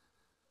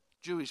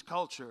Jewish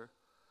culture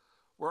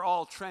were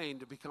all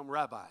trained to become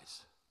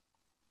rabbis.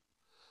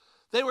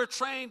 They were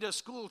trained as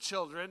school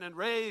children and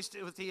raised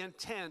with the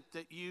intent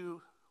that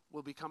you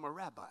will become a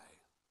rabbi.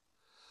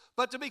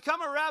 But to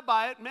become a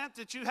rabbi, it meant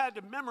that you had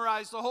to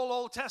memorize the whole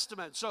Old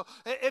Testament. So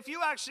if you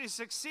actually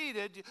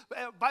succeeded,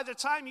 by the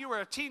time you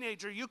were a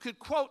teenager, you could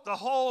quote the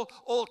whole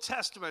Old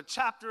Testament,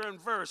 chapter and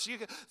verse.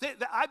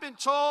 I've been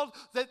told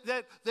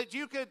that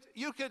you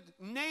could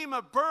name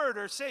a bird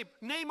or say,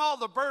 name all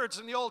the birds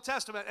in the Old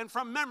Testament, and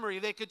from memory,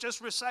 they could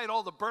just recite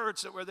all the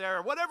birds that were there.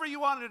 Or whatever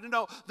you wanted to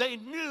know, they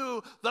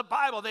knew the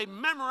Bible. They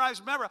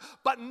memorized.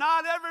 But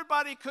not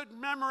everybody could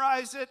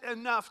memorize it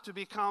enough to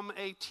become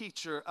a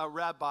teacher, a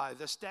rabbi.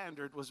 The standard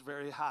was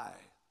very high.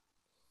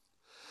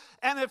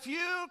 And if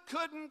you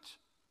couldn't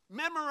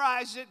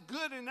memorize it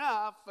good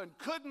enough and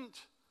couldn't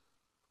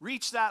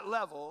reach that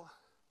level,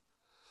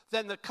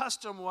 then the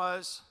custom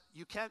was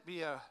you can't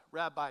be a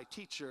rabbi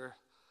teacher,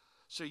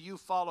 so you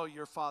follow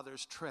your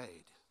father's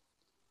trade.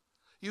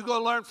 You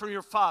go learn from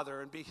your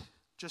father and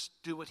just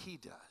do what he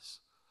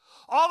does.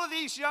 All of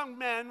these young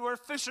men were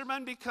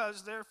fishermen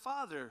because their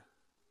father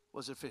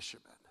was a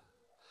fisherman.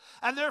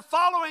 And they're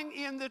following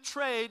in the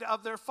trade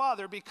of their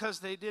father because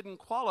they didn't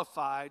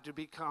qualify to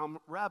become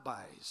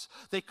rabbis.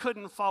 They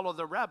couldn't follow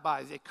the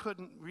rabbi. They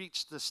couldn't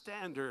reach the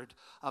standard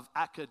of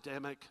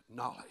academic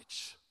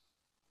knowledge.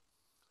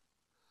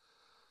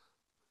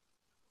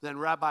 Then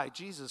Rabbi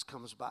Jesus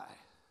comes by,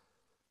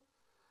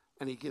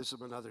 and he gives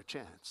them another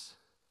chance.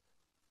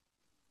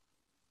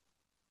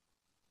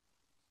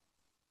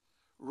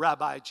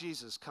 Rabbi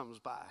Jesus comes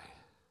by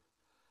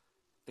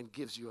and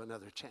gives you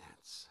another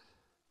chance.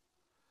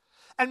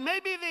 And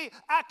maybe the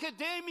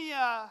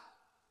academia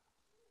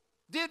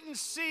didn't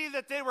see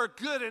that they were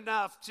good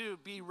enough to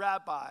be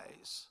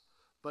rabbis,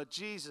 but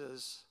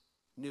Jesus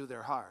knew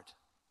their heart.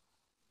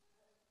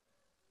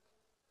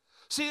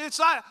 See, it's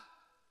like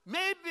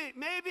maybe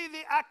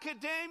the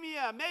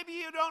academia, maybe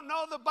you don't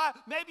know the Bible,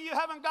 maybe you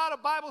haven't got a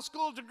Bible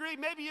school degree,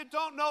 maybe you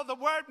don't know the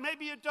word,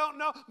 maybe you don't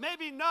know,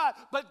 maybe not.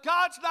 But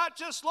God's not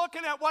just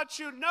looking at what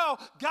you know.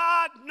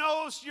 God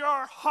knows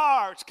your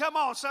heart. Come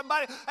on,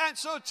 somebody. And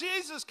so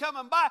Jesus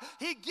coming by,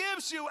 he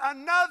gives you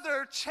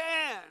another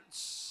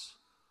chance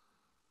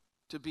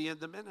to be in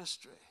the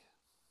ministry.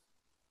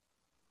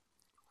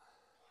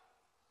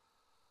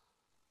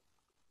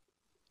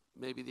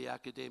 Maybe the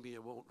academia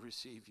won't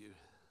receive you,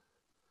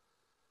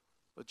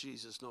 but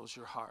Jesus knows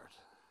your heart.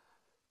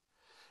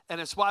 And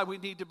it's why we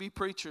need to be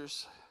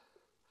preachers.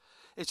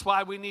 It's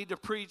why we need to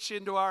preach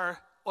into our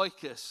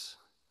oikos.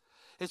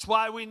 It's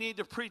why we need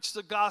to preach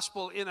the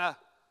gospel in a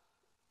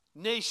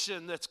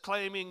nation that's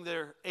claiming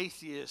they're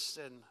atheists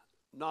and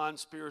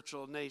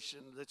non-spiritual nation.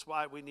 That's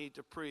why we need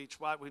to preach,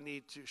 why we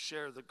need to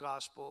share the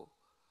gospel,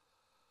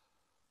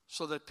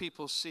 so that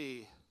people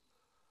see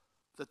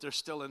that there's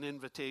still an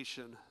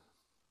invitation,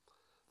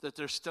 that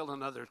there's still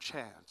another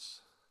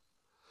chance.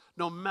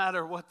 No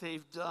matter what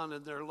they've done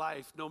in their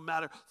life, no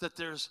matter that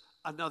there's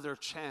another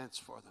chance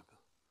for them.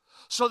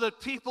 So that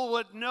people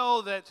would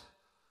know that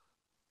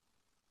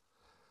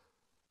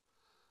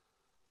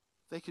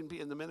they can be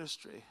in the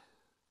ministry.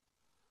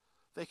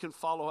 They can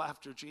follow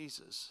after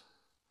Jesus.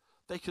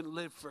 They can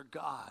live for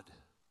God.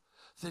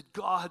 That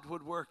God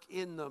would work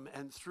in them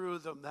and through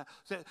them.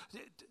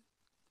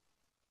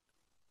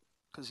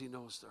 Because he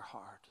knows their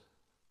heart.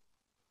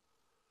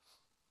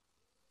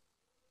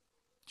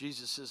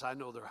 Jesus says, I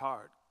know their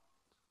heart.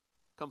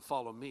 Come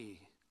follow me.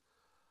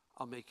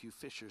 I'll make you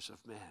fishers of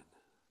men.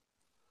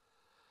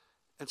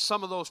 And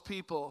some of those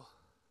people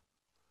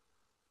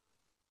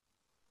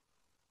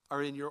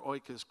are in your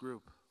oikos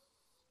group.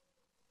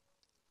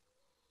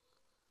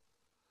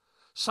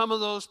 Some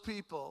of those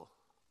people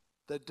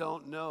that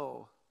don't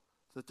know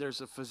that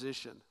there's a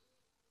physician.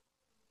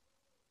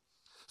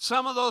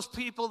 Some of those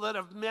people that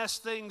have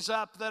messed things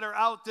up, that are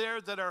out there,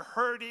 that are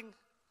hurting,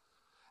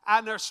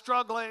 and they're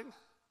struggling,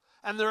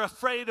 and they're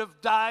afraid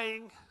of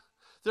dying.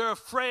 They're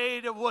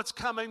afraid of what's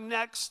coming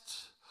next.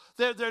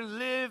 They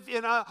live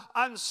in a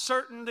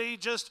uncertainty,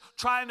 just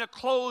trying to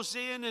close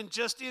in and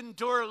just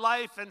endure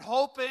life and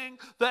hoping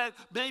that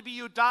maybe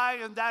you die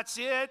and that's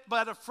it,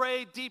 but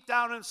afraid deep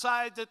down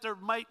inside that there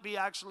might be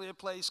actually a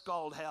place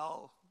called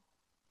hell.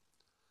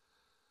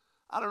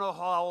 I don't know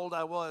how old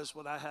I was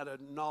when I had a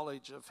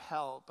knowledge of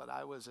hell, but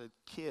I was a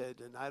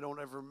kid and I don't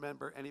ever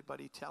remember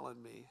anybody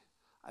telling me.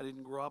 I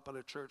didn't grow up in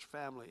a church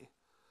family,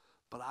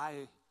 but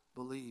I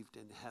believed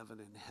in heaven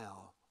and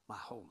hell my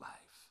whole life.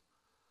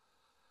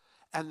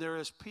 And there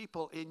is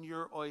people in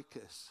your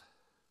oikos.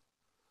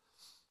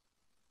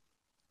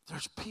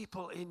 There's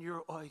people in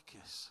your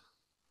oikos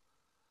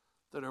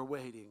that are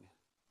waiting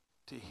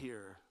to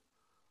hear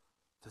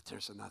that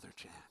there's another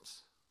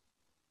chance.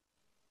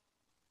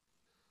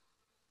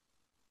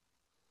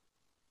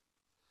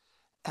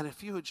 And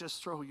if you would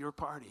just throw your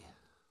party,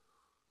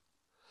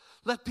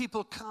 let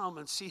people come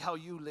and see how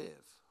you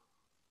live.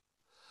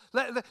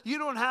 You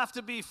don't have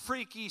to be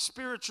freaky,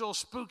 spiritual,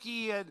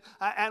 spooky, and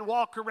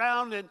walk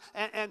around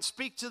and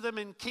speak to them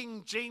in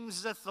King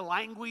James, the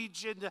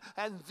language,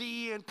 and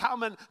thee, and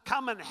come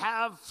and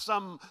have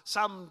some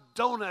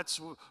donuts.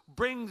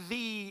 Bring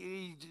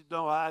thee.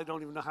 No, I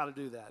don't even know how to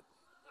do that.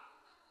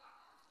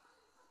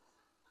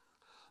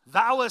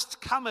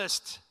 Thouest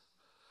comest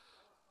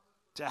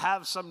to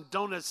have some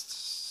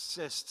donuts.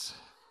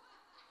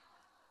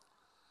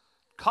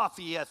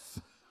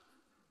 Coffeeeth,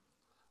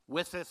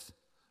 witheth,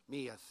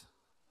 meeth,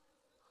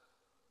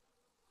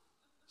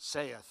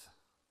 saith.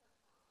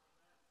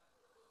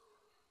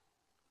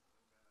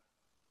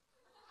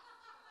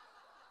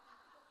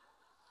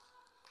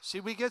 See,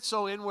 we get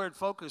so inward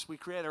focused, we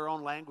create our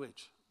own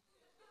language.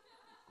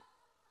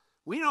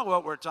 We know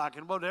what we're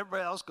talking about.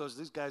 Everybody else goes,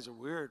 these guys are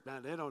weird,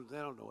 man. They don't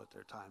know what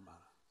they're talking about.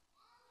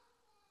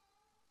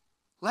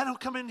 Let them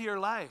come into your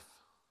life.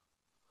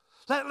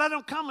 Let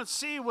them come and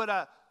see what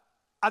a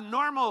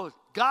normal,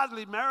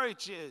 godly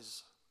marriage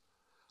is.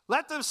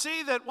 Let them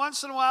see that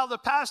once in a while the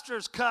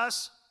pastors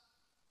cuss.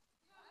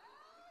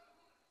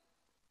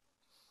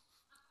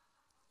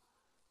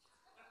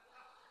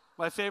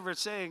 My favorite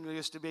saying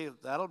used to be,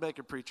 that'll make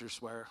a preacher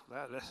swear.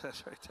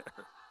 That's right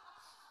there.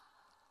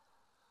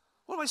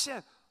 What am I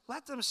saying?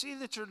 let them see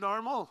that you're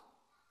normal.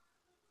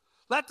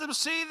 Let them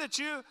see that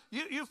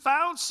you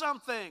found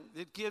something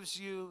that gives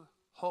you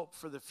hope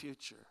for the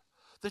future,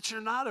 that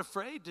you're not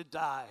afraid to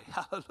die.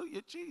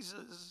 Hallelujah,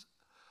 Jesus.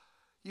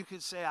 You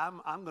could say,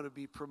 I'm going to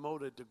be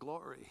promoted to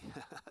glory.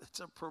 It's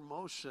a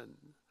promotion.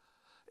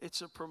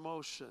 It's a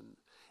promotion.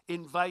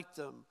 Invite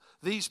them.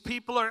 These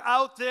people are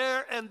out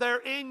there and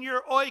they're in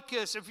your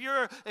oikos. If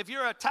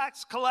you're a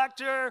tax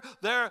collector,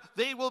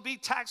 they will be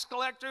tax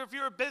collector. If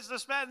you're a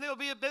businessman, they'll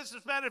be a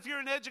businessman. If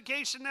you're in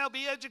education, they'll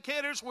be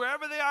educators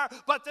wherever they are.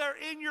 But they're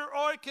in your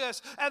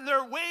oikos and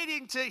they're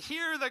waiting to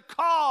hear the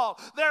call.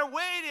 They're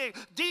waiting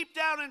deep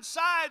down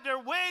inside. They're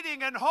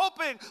waiting and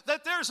hoping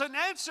that there's an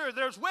answer.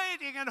 There's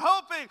waiting and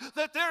hoping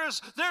that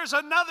there's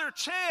another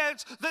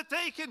chance that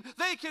they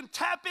can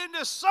tap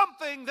into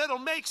something that'll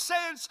make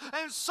sense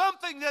and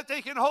something that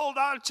they can hold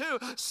on to,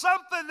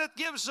 something that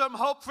gives them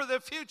hope for the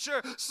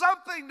future,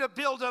 something to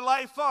build a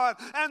life on.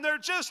 And they're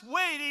just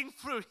waiting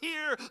to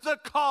hear the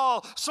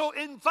call. So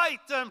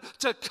invite them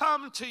to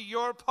come to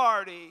your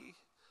party.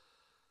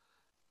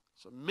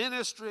 So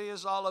ministry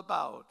is all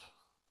about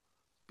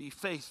be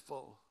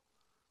faithful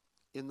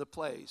in the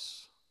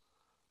place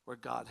where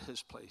God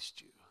has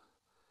placed you.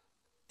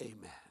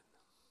 Amen.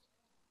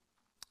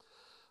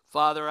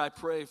 Father, I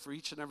pray for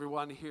each and every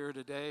one here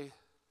today,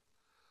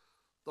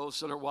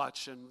 those that are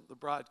watching the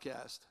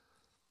broadcast.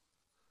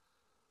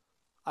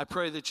 I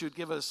pray that you'd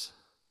give us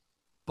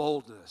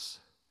boldness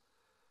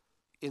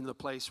in the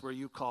place where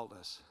you called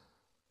us.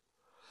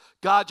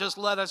 God, just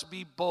let us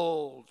be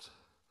bold.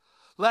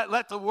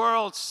 Let the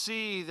world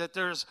see that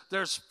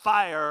there's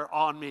fire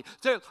on me.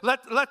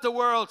 Let the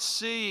world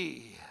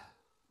see.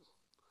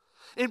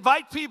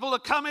 Invite people to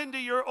come into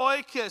your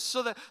oikos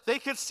so that they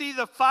can see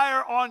the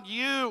fire on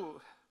you,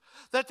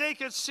 that they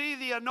can see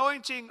the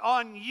anointing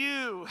on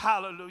you.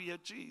 Hallelujah,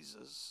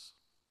 Jesus.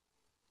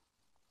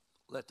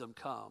 Let them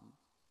come.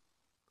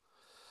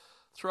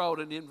 Throw out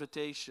an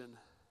invitation.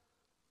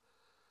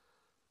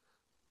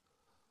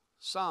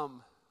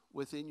 Some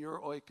within your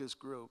oikos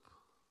group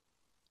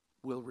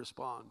will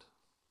respond.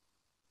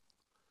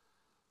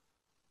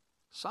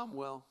 Some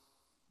will,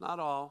 not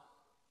all,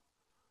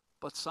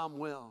 but some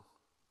will.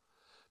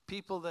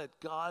 People that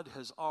God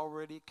has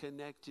already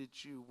connected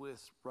you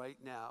with right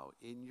now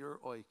in your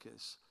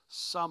oikos,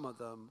 some of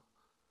them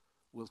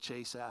will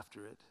chase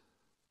after it.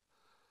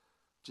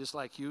 Just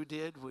like you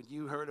did when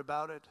you heard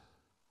about it,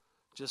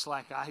 just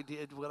like I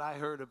did when I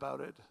heard about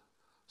it.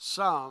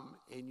 Some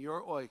in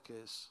your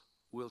oikos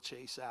will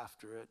chase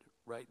after it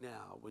right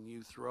now when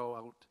you throw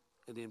out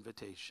an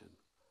invitation.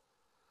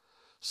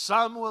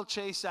 Some will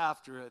chase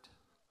after it,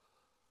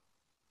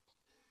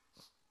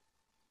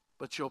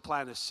 but you'll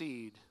plant a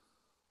seed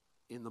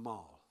in the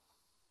mall.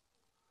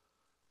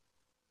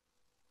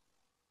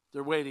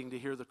 They're waiting to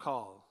hear the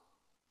call.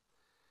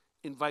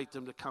 Invite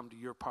them to come to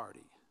your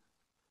party.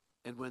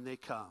 And when they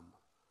come,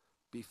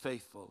 be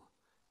faithful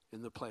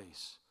in the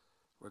place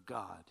where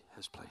God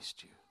has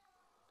placed you.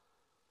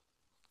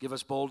 Give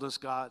us boldness,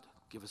 God.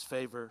 Give us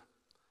favor.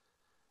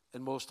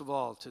 And most of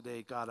all,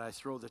 today, God, I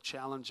throw the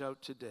challenge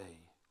out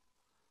today.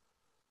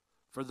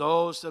 For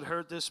those that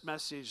heard this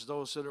message,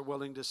 those that are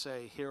willing to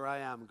say, here I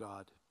am,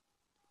 God.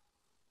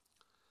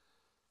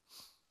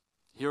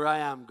 Here I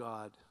am,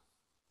 God.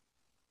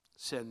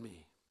 Send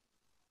me.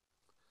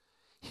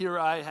 Here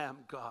I am,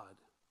 God.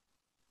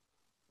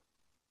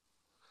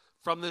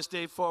 From this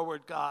day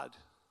forward, God,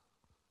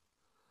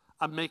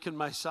 I'm making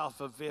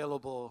myself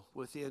available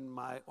within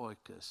my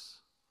oikos.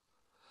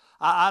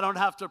 I don't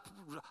have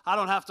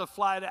to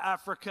fly to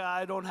Africa.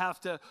 I don't have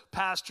to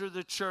pastor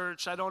the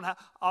church.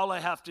 All I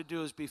have to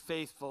do is be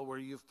faithful where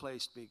you've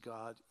placed me,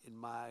 God, in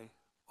my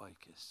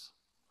oikos.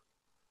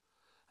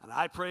 And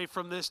I pray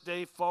from this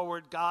day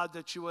forward, God,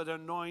 that you would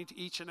anoint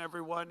each and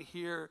every one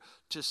here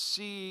to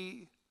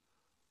see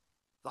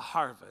the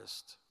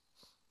harvest,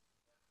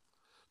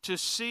 to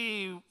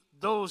see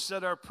those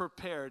that are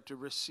prepared to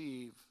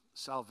receive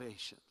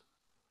salvation.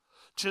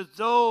 To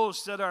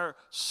those that are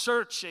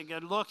searching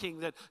and looking,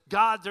 that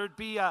God, there'd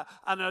be an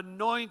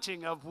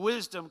anointing of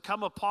wisdom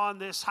come upon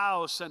this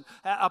house and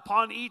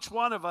upon each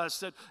one of us,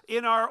 that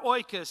in our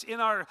oikos, in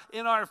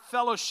our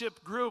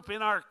fellowship group,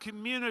 in our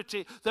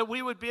community, that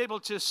we would be able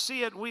to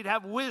see it, we'd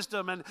have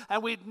wisdom and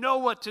we'd know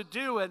what to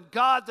do, and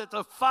God, that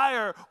the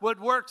fire would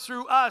work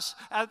through us,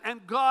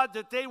 and God,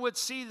 that they would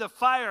see the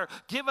fire.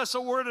 Give us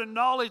a word of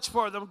knowledge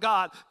for them,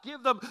 God.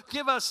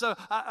 Give us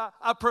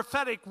a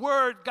prophetic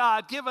word,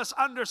 God. Give us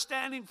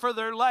understanding for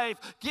their life.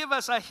 Give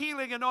us a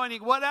healing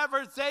anointing.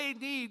 Whatever they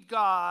need,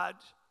 God,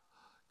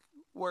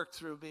 work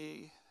through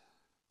me.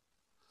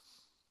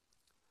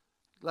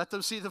 Let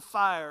them see the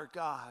fire,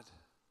 God.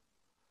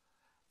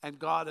 And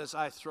God, as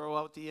I throw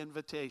out the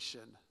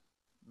invitation,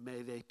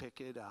 may they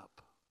pick it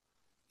up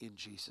in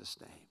Jesus'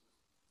 name.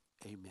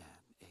 Amen.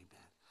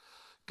 Amen.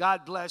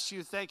 God bless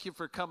you. Thank you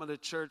for coming to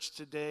church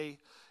today.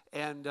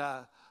 And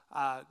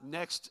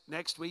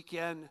next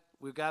weekend,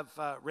 We've got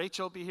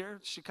Rachel be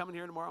here. Is she coming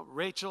here tomorrow?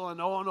 Rachel and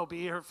Owen will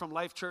be here from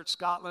Life Church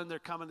Scotland. They're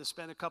coming to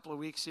spend a couple of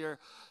weeks here,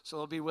 so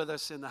they'll be with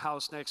us in the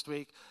house next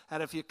week.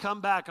 And if you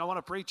come back, I want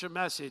to preach a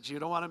message. You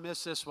don't want to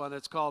miss this one.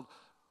 It's called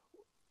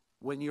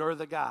When You're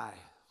the Guy.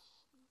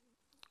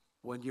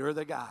 When You're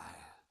the Guy.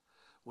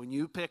 When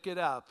you pick it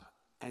up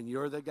and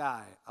you're the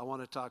guy. I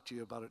want to talk to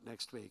you about it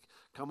next week.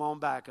 Come on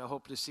back. I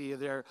hope to see you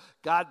there.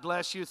 God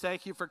bless you.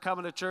 Thank you for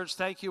coming to church.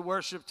 Thank you,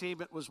 worship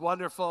team. It was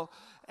wonderful.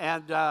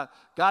 And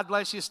God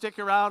bless you. Stick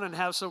around and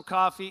have some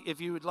coffee.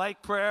 If you would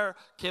like prayer,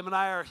 Kim and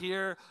I are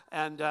here.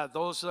 And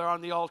those that are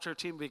on the altar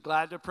team, be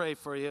glad to pray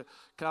for you.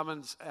 Come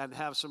and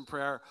have some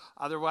prayer.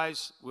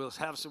 Otherwise, we'll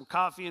have some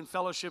coffee and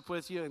fellowship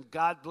with you. And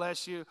God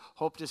bless you.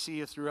 Hope to see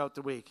you throughout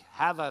the week.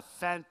 Have a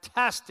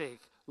fantastic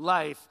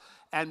life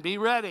and be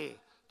ready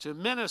to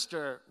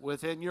minister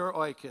within your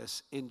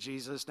oikos in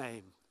Jesus'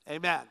 name.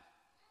 Amen.